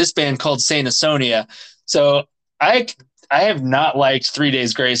created this band called Saint Asonia. So I have not liked 3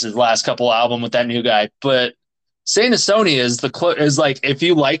 Days Grace's last couple album with that new guy, but Saint Asonia is like, if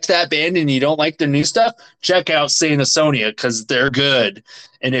you liked that band and you don't like the new stuff, check out Saint Asonia because they're good.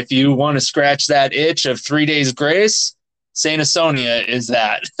 And if you want to scratch that itch of 3 Days Grace, Saint Asonia is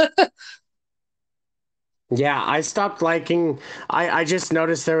that. Yeah, I stopped liking. I just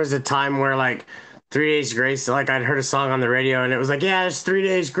noticed there was a time where like 3 Days Grace, like I'd heard a song on the radio and it was like, yeah, it's 3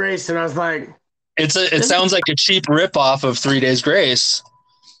 Days Grace, and I was like, it sounds like a cheap ripoff of 3 Days Grace.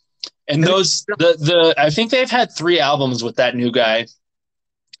 And those I think they've had 3 albums with that new guy,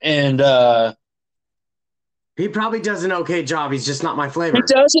 and he probably does an okay job. He's just not my flavor. He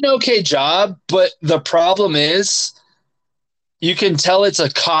does an okay job, but the problem is, you can tell it's a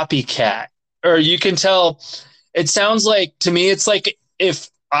copycat. Or you can tell, it sounds like, to me, it's like if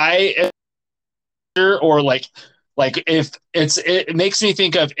I, or like if it makes me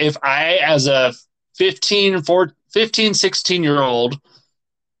think of if I, as a 15, 16-year-old,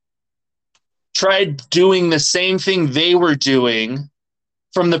 tried doing the same thing they were doing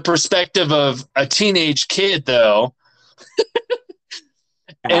from the perspective of a teenage kid, though.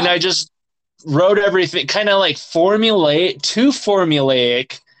 And I just wrote everything kind of like too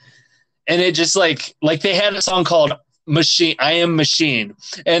formulaic. And it just like they had a song called Machine, I Am Machine.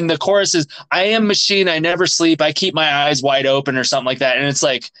 And the chorus is, I am machine, I never sleep, I keep my eyes wide open, or something like that. And it's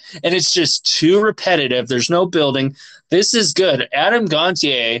like, and it's just too repetitive. There's no building. This is good. Adam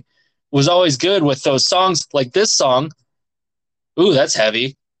Gontier was always good with those songs, like this song. Ooh, that's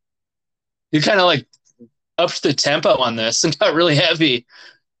heavy. You kind of like upped the tempo on this and got really heavy.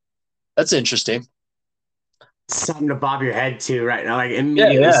 That's interesting. Something to bob your head to right now, like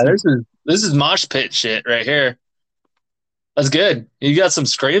immediately. Yeah. This is mosh pit shit right here. That's good. You got some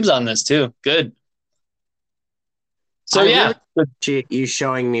screams on this too. Good. So I yeah, really appreciate you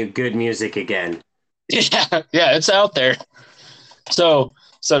showing me good music again. yeah, it's out there. So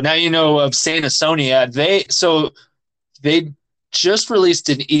now you know of Saint Asonia. They just released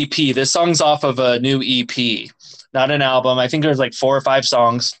an EP. This song's off of a new EP, not an album. I think there's like 4 or 5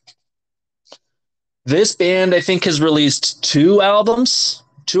 songs. This band, I think, has released 2 albums,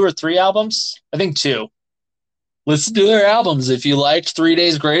 2 or 3 albums. I think 2. Listen to their albums. If you liked 3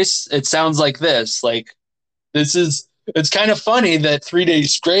 Days Grace, it sounds like this. Like it's kind of funny that 3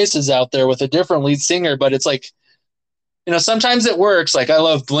 Days Grace is out there with a different lead singer, but it's like, sometimes it works. Like I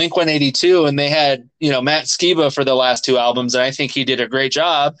love Blink 182 and they had, Matt Skiba for the last 2 albums. And I think he did a great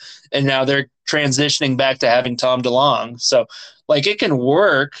job. And now they're transitioning back to having Tom DeLonge. So like it can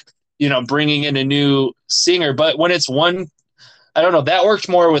work, bringing in a new singer, but when it's one, I don't know, that worked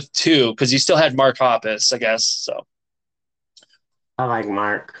more with 2 because you still had Mark Hoppus, I guess. So I like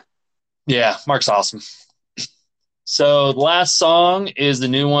Mark. yeah, Mark's awesome. So the last song is the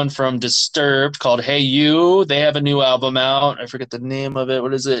new one from Disturbed called Hey You. They have a new album out. I forget the name of it.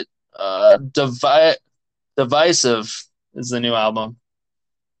 What is it? Divisive is the new album.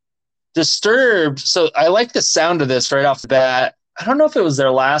 Disturbed. So I like the sound of this right off the bat. I don't know if it was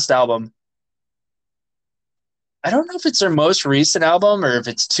their last album. I don't know if it's their most recent album or if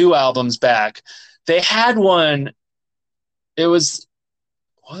it's 2 albums back. They had one. What was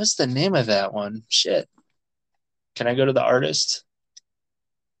the name of that one? Shit. Can I go to the artist?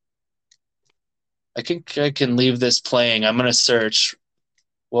 I think I can leave this playing. I'm going to search.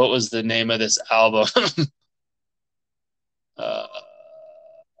 What was the name of this album?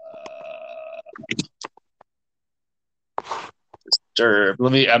 Disturbed.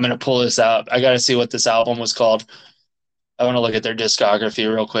 I'm going to pull this out. I got to see what this album was called. I want to look at their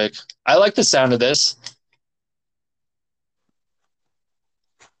discography real quick. I like the sound of this.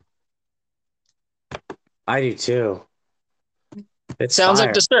 I do too. It sounds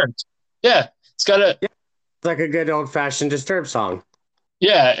like Disturbed. Yeah. It's like a good old fashioned Disturbed song.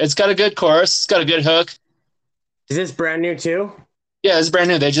 Yeah, it's got a good chorus. It's got a good hook. Is this brand new too? Yeah, it's brand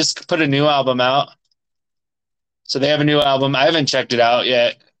new. They just put a new album out. So they have a new album. I haven't checked it out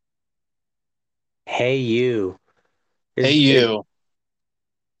yet. Hey You. Hey You.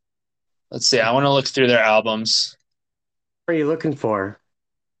 Let's see. I want to look through their albums. What are you looking for?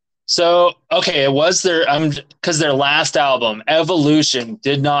 So, okay, it was because their last album, Evolution,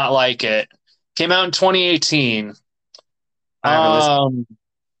 did not like it. Came out in 2018.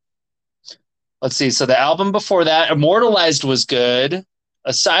 Let's see. So the album before that, Immortalized was good.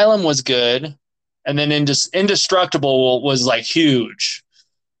 Asylum was good. And then Indestructible was like huge.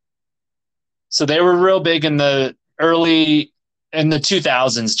 So they were real big in the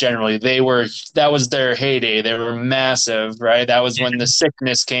 2000s generally. That was their heyday. They were massive, right? That was when The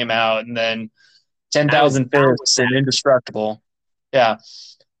Sickness came out and then 10,000 Fists and Indestructible. Yeah.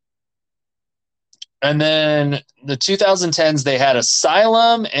 And then the 2010s, they had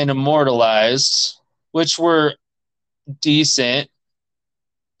Asylum and Immortalized, which were decent.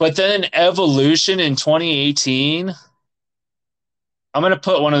 But then Evolution in 2018, I'm going to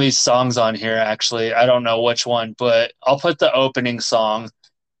put one of these songs on here, actually. I don't know which one, but I'll put the opening song.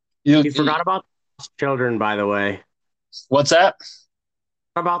 You forgot about Lost Children, by the way. What's that?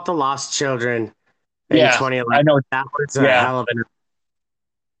 What about the Lost Children in 2011? I know. That was a hell of an...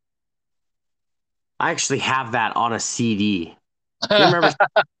 I actually have that on a CD. You remember?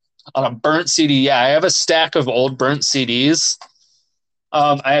 On a burnt CD, yeah. I have a stack of old burnt CDs.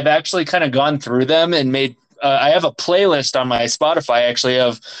 I have actually kind of gone through them and made... I have a playlist on my Spotify, actually,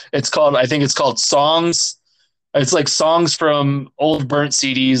 I think it's called Songs. It's like songs from old burnt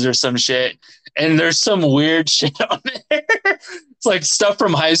CDs or some shit. And there's some weird shit on there. It's like stuff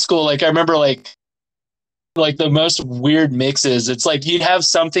from high school. Like I remember like the most weird mixes. It's like you'd have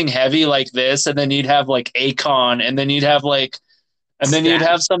something heavy like this, and then you'd have like Akon, and then you'd have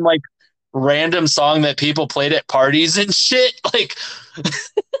some like random song that people played at parties and shit. Like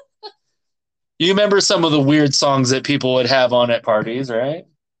you remember some of the weird songs that people would have on at parties, right?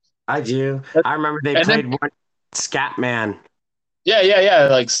 I do. I remember they played one Scatman. Yeah,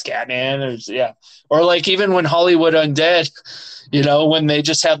 like Scatman, or like even when Hollywood Undead, when they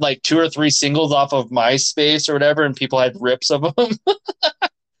just had like 2 or 3 singles off of MySpace or whatever, and people had rips of them.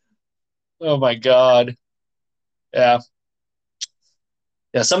 Oh my god, yeah.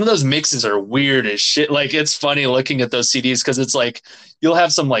 Some of those mixes are weird as shit. Like it's funny looking at those CDs because it's like you'll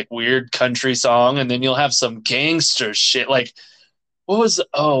have some like weird country song, and then you'll have some gangster shit. Like what was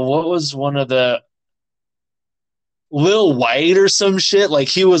one of the Lil White or some shit? Like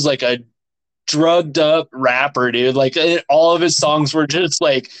he was like a drugged up rapper, dude. Like all of his songs were just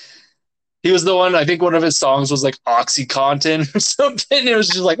like He was the one. I think one of his songs was like OxyContin or something. It was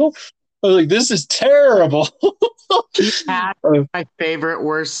just like, oh, I was like, this is terrible. He had my favorite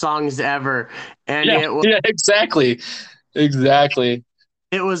worst songs ever, and Yeah, yeah, exactly, exactly.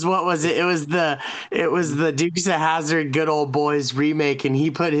 it was what was it? It was the Dukes of Hazzard Good Old Boys remake, and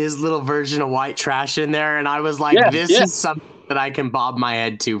he put his little version of White Trash in there, and I was like, Yeah, this yeah, is something that I can bob my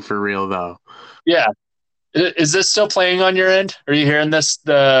head to for real though. yeah. Is this still playing on your end? Are you hearing this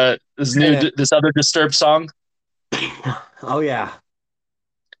other Disturbed song? Oh yeah.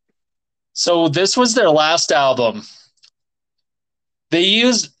 So this was their last album.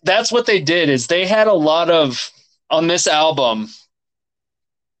 That's what they did is they had a lot of on this album.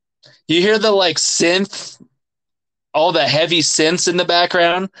 You hear the like synth, all the heavy synths in the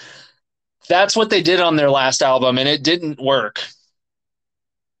background. That's what they did on their last album, and it didn't work.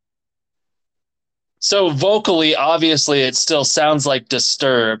 So vocally, obviously, it still sounds like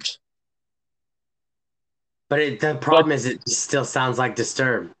Disturbed. But the problem is it still sounds like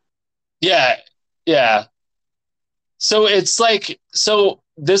Disturbed. Yeah, yeah. So it's like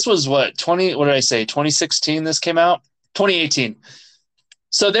this was what 20 what did I say 2016 this came out 2018.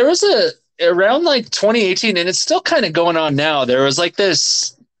 So there was a around like 2018 and it's still kind of going on now. There was like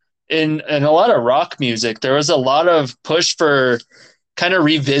this in a lot of rock music. There was a lot of push for kind of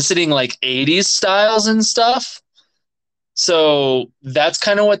revisiting like 80s styles and stuff. So that's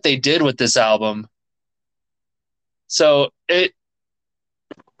kind of what they did with this album. So it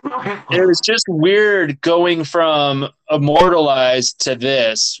was just weird going from Immortalized to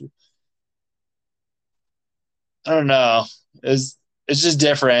this. I don't know. It's just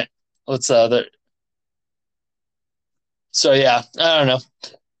different. What's the other? So yeah, I don't know.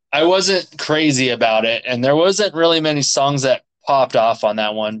 I wasn't crazy about it, and there wasn't really many songs that popped off on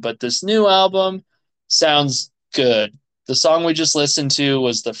that one. But this new album sounds good. The song we just listened to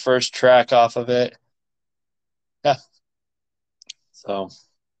was the first track off of it. Yeah. So,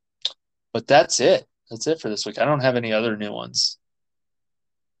 but that's it. That's it for this week. I don't have any other new ones.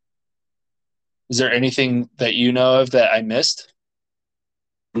 Is there anything that you know of that I missed?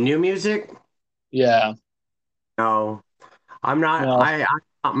 New music? Yeah. No. I'm not No. I'm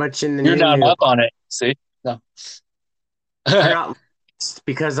not much in the You're new not music. up on it. See? No. I'm not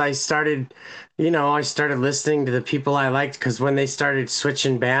because I started listening to the people I liked because when they started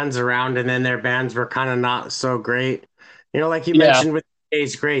switching bands around and then their bands were kind of not so great. Like you Yeah. mentioned with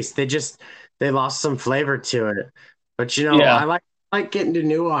Days Grace, they lost some flavor to it. But Yeah. I like getting to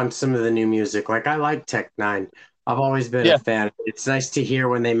new on some of the new music. Like I like Tech Nine. I've always been a Yeah. fan. It's nice to hear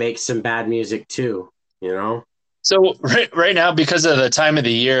when they make some bad music too, you know? So right now, because of the time of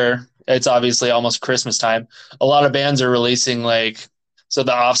the year, it's obviously almost Christmas time. A lot of bands are releasing like so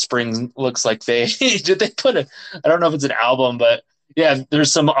the Offspring looks like they did they put a I don't know if it's an album, but yeah,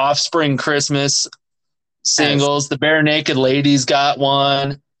 there's some Offspring Christmas Yes. singles. The Bare Naked Ladies got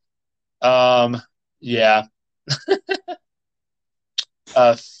one. Yeah.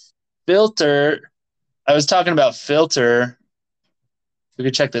 Uh Filter. I was talking about Filter. We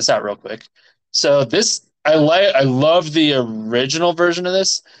could check this out real quick. So this I love the original version of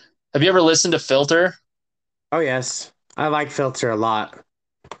this. Have you ever listened to Filter? Oh yes. I like Filter a lot.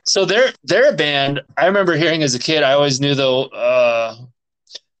 So they're a band I remember hearing as a kid. I always knew though.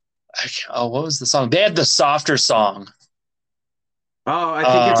 What was the song? They had the softer song. Oh, I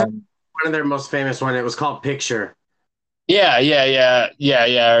think it's one of their most famous one. It was called Picture. Yeah.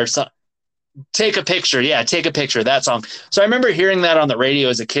 Or some, take a picture. Yeah, take a picture. That song. So I remember hearing that on the radio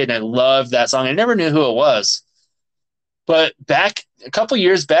as a kid, and I loved that song. I never knew who it was. But back a couple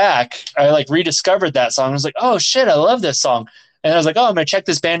years back, I like rediscovered that song. I was like, oh shit, I love this song. And I was like, oh, I'm gonna check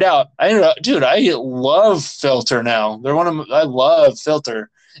this band out. Dude, I love Filter now. I love Filter.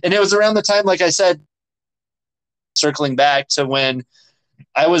 And it was around the time, like I said, circling back to when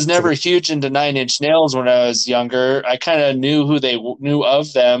I was never huge into Nine Inch Nails when I was younger. I kind of knew who they knew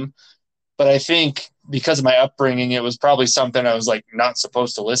of them, but I think because of my upbringing, it was probably something I was like not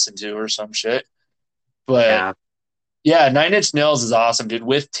supposed to listen to or some shit. But yeah, Nine Inch Nails is awesome, dude.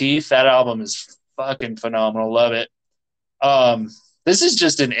 With Teeth, that album is fucking phenomenal. Love it. This is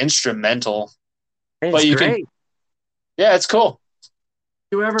just an instrumental, It's great. Yeah, it's cool.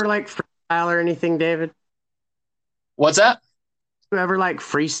 Do you ever like freestyle or anything, David? What's that? Do you ever like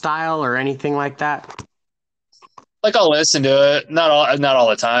freestyle or anything like that? Like I'll listen to it, not all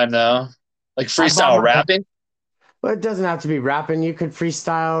the time though. Like freestyle rapping. Well, it doesn't have to be rapping. You could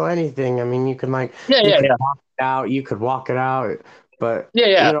freestyle anything. I mean, you can Walk it out. You could walk it out, but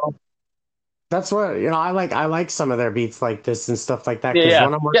yeah. That's what I like. I like some of their beats like this and stuff like that. Yeah.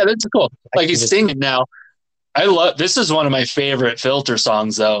 When I'm Yeah, that's cool. Like he's singing now. I love this is one of my favorite Filter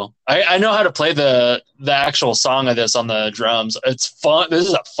songs though. I know how to play the actual song of this on the drums. It's fun. This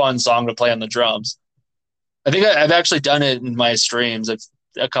is a fun song to play on the drums. I think I've actually done it in my streams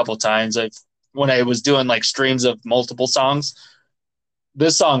a couple times. When I was doing like streams of multiple songs.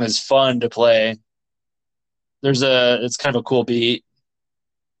 This song is fun to play. It's kind of a cool beat.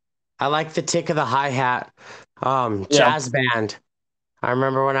 I like the tick of the hi-hat. Yeah. Jazz band. I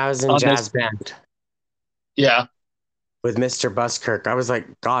remember when I was in jazz band. Yeah. With Mr. Buskirk. I was like,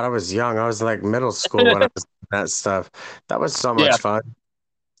 God, I was young. I was like middle school when I was doing that stuff. That was so much fun.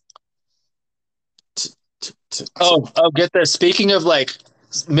 Oh, get this. Speaking of like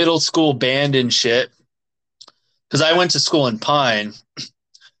middle school band and shit, because I went to school in Pine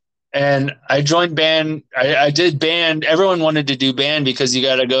and I joined band. I did band. Everyone wanted to do band because you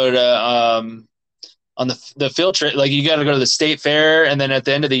got to go to on the field trip. Like you got to go to the state fair, and then at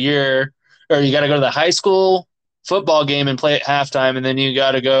the end of the year, or you got to go to the high school football game and play at halftime, and then you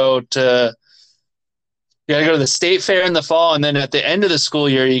got to go to the state fair in the fall, and then at the end of the school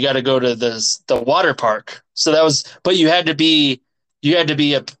year, you got to go to the water park. So that was, but you had to be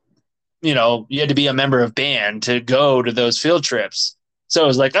a member of band to go to those field trips. So it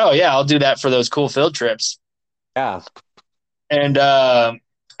was like, oh yeah, I'll do that for those cool field trips. Yeah. And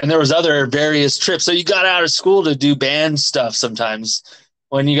there was other various trips. So you got out of school to do band stuff sometimes.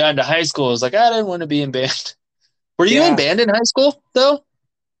 When you got into high school, it was like, I didn't want to be in band. Were you in band in high school though?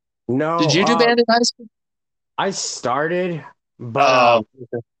 No. Did you do band in high school? I started, but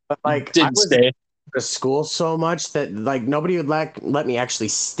like didn't stay to school so much that like nobody would let me actually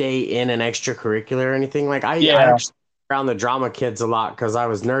stay in an extracurricular or anything. Like I actually around the drama kids a lot because I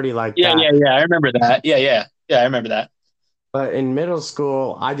was nerdy like that. Yeah. I remember that. Yeah. I remember that. But in middle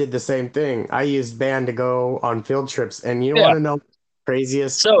school, I did the same thing. I used band to go on field trips, and you want to know the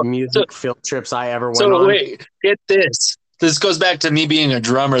craziest music field trips I ever went on? So wait, get this. This goes back to me being a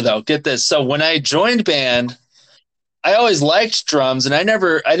drummer, though. Get this. So when I joined band, I always liked drums, and I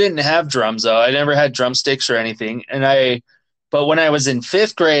didn't have drums though. I never had drumsticks or anything. But when I was in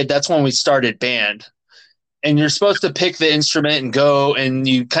 5th grade, that's when we started band. And you're supposed to pick the instrument and go, and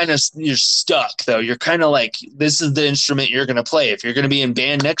you're stuck though. You're kind of like, this is the instrument you're going to play. If you're going to be in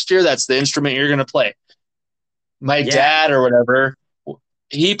band next year, that's the instrument you're going to play. My dad or whatever,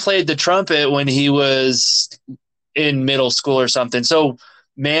 he played the trumpet when he was in middle school or something. So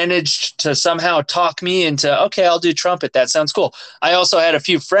managed to somehow talk me into, okay, I'll do trumpet. That sounds cool. I also had a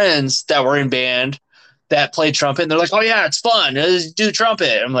few friends that were in band that played trumpet, and they're like, oh yeah, it's fun. Let's do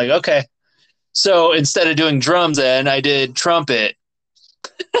trumpet. I'm like, okay. So instead of doing drums, then I did trumpet.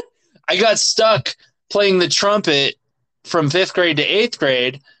 I got stuck playing the trumpet from 5th grade to 8th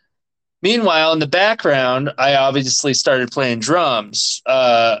grade. Meanwhile, in the background, I obviously started playing drums.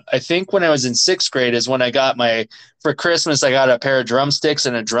 I think when I was in 6th grade is when I got for Christmas, I got a pair of drumsticks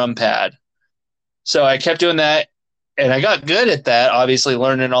and a drum pad. So I kept doing that, and I got good at that, obviously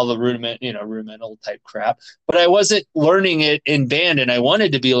learning all the rudimental type crap. But I wasn't learning it in band, and I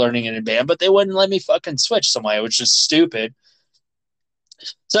wanted to be learning it in band, but they wouldn't let me fucking switch some way, which is stupid.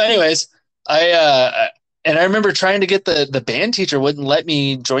 So anyways, I remember trying to get the band teacher wouldn't let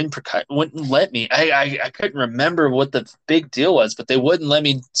me join percussion. Wouldn't let me. I couldn't remember what the big deal was, but they wouldn't let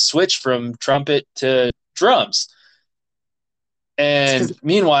me switch from trumpet to drums. And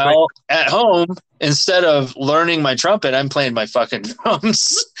meanwhile, at home, instead of learning my trumpet, I'm playing my fucking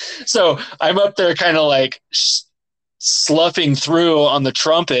drums. So I'm up there kind of like sloughing through on the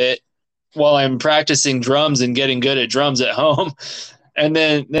trumpet while I'm practicing drums and getting good at drums at home. And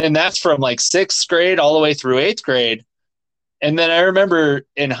then that's from like 6th grade all the way through 8th grade. And then I remember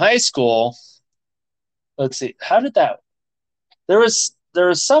in high school, let's see, how did that, there was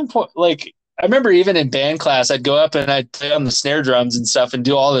some point, like, I remember even in band class, I'd go up and I'd play on the snare drums and stuff and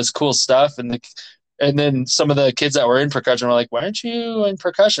do all this cool stuff. And then some of the kids that were in percussion were like, why aren't you in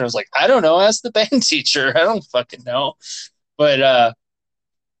percussion? I was like, I don't know. Ask the band teacher. I don't fucking know. But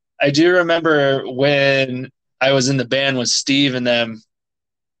I do remember when I was in the band with Steve and them,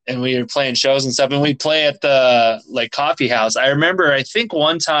 and we were playing shows and stuff, and we'd play at the like coffee house. I remember, I think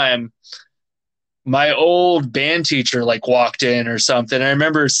one time my old band teacher like walked in or something. I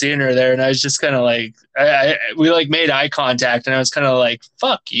remember seeing her there, and I was just kind of like, we like made eye contact, and I was kind of like,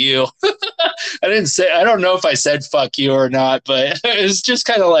 fuck you. I don't know if I said fuck you or not, but it was just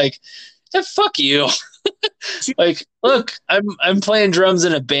kind of like, yeah, fuck you. Like, look, I'm playing drums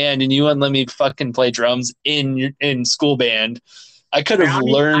in a band, and you wouldn't let me fucking play drums in school band. I could have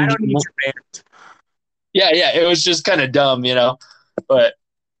learned. I don't need your band. Yeah, it was just kind of dumb, but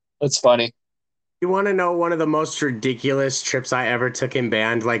it's funny. You want to know one of the most ridiculous trips I ever took in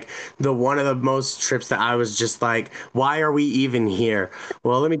band? Like the one of the most trips that I was just like, why are we even here?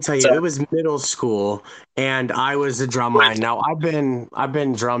 Well, let me tell you, So, it was middle school and I was a drum line. Now I've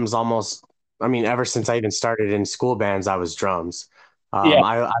been drums almost, I mean, ever since I even started in school bands, I was drums. yeah.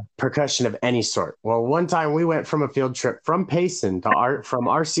 I percussion of any sort. Well, one time we went from a field trip from Payson to art from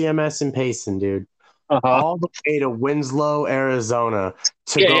RCMS in Payson, dude, Uh-huh. all the way to Winslow, Arizona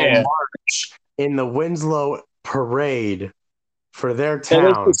to Yeah, go yeah, yeah. march in the Winslow parade for their That is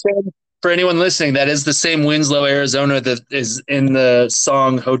the town. same. For anyone listening, that is the same Winslow, Arizona that is in the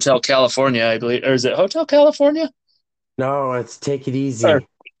song Hotel California, I believe. Or is it Hotel California? No, it's Take It Or, Easy.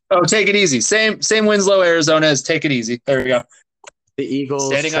 oh, Take It Easy. Same Winslow, Arizona as Take It Easy. There we go. The Eagles,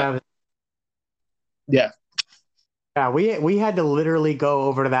 Standing up. Travis. Yeah. Yeah, we had to literally go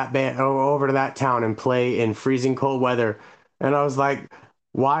over to that band, over to that town and play in freezing cold weather. And I was like,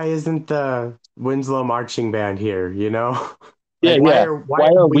 why isn't the Winslow marching band here, you know? Yeah, Like yeah. why Why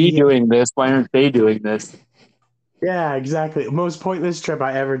are are we we here? doing this? Why aren't they doing this? Yeah, exactly. Most pointless trip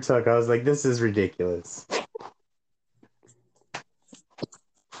I ever took. I was like, this is ridiculous.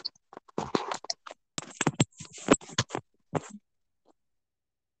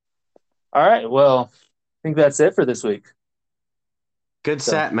 All right. Well, I think that's it for this week. Good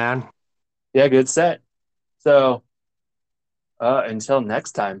So, set, man. yeah, good set. So, until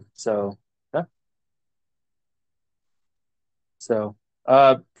next time. So, yeah. So,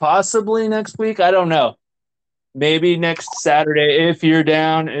 possibly next week. I don't know. Maybe next Saturday if you're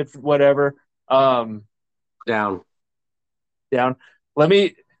down, if whatever. Um, Down. down. Let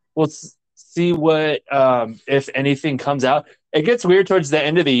me. We'll see what if anything comes out. It gets weird towards the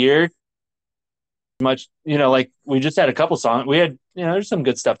end of the year. Much, like we just had a couple songs. We had, there's some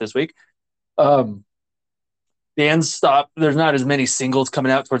good stuff this week. Um, bands stop. There's not as many singles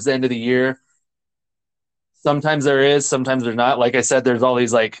coming out towards the end of the year. Sometimes there is, sometimes there's not. Like I said, there's all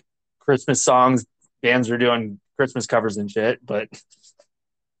these like Christmas songs. Bands are doing Christmas covers and shit, but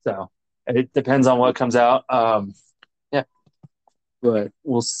so it depends on what comes out. Yeah, but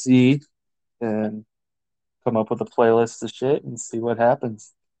we'll see and come up with a playlist of shit and see what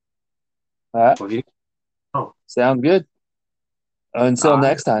happens. All right, Well, oh, sounds good. Until all right.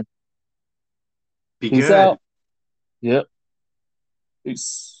 next time. Be Peace good. out. Yep.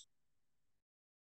 Peace.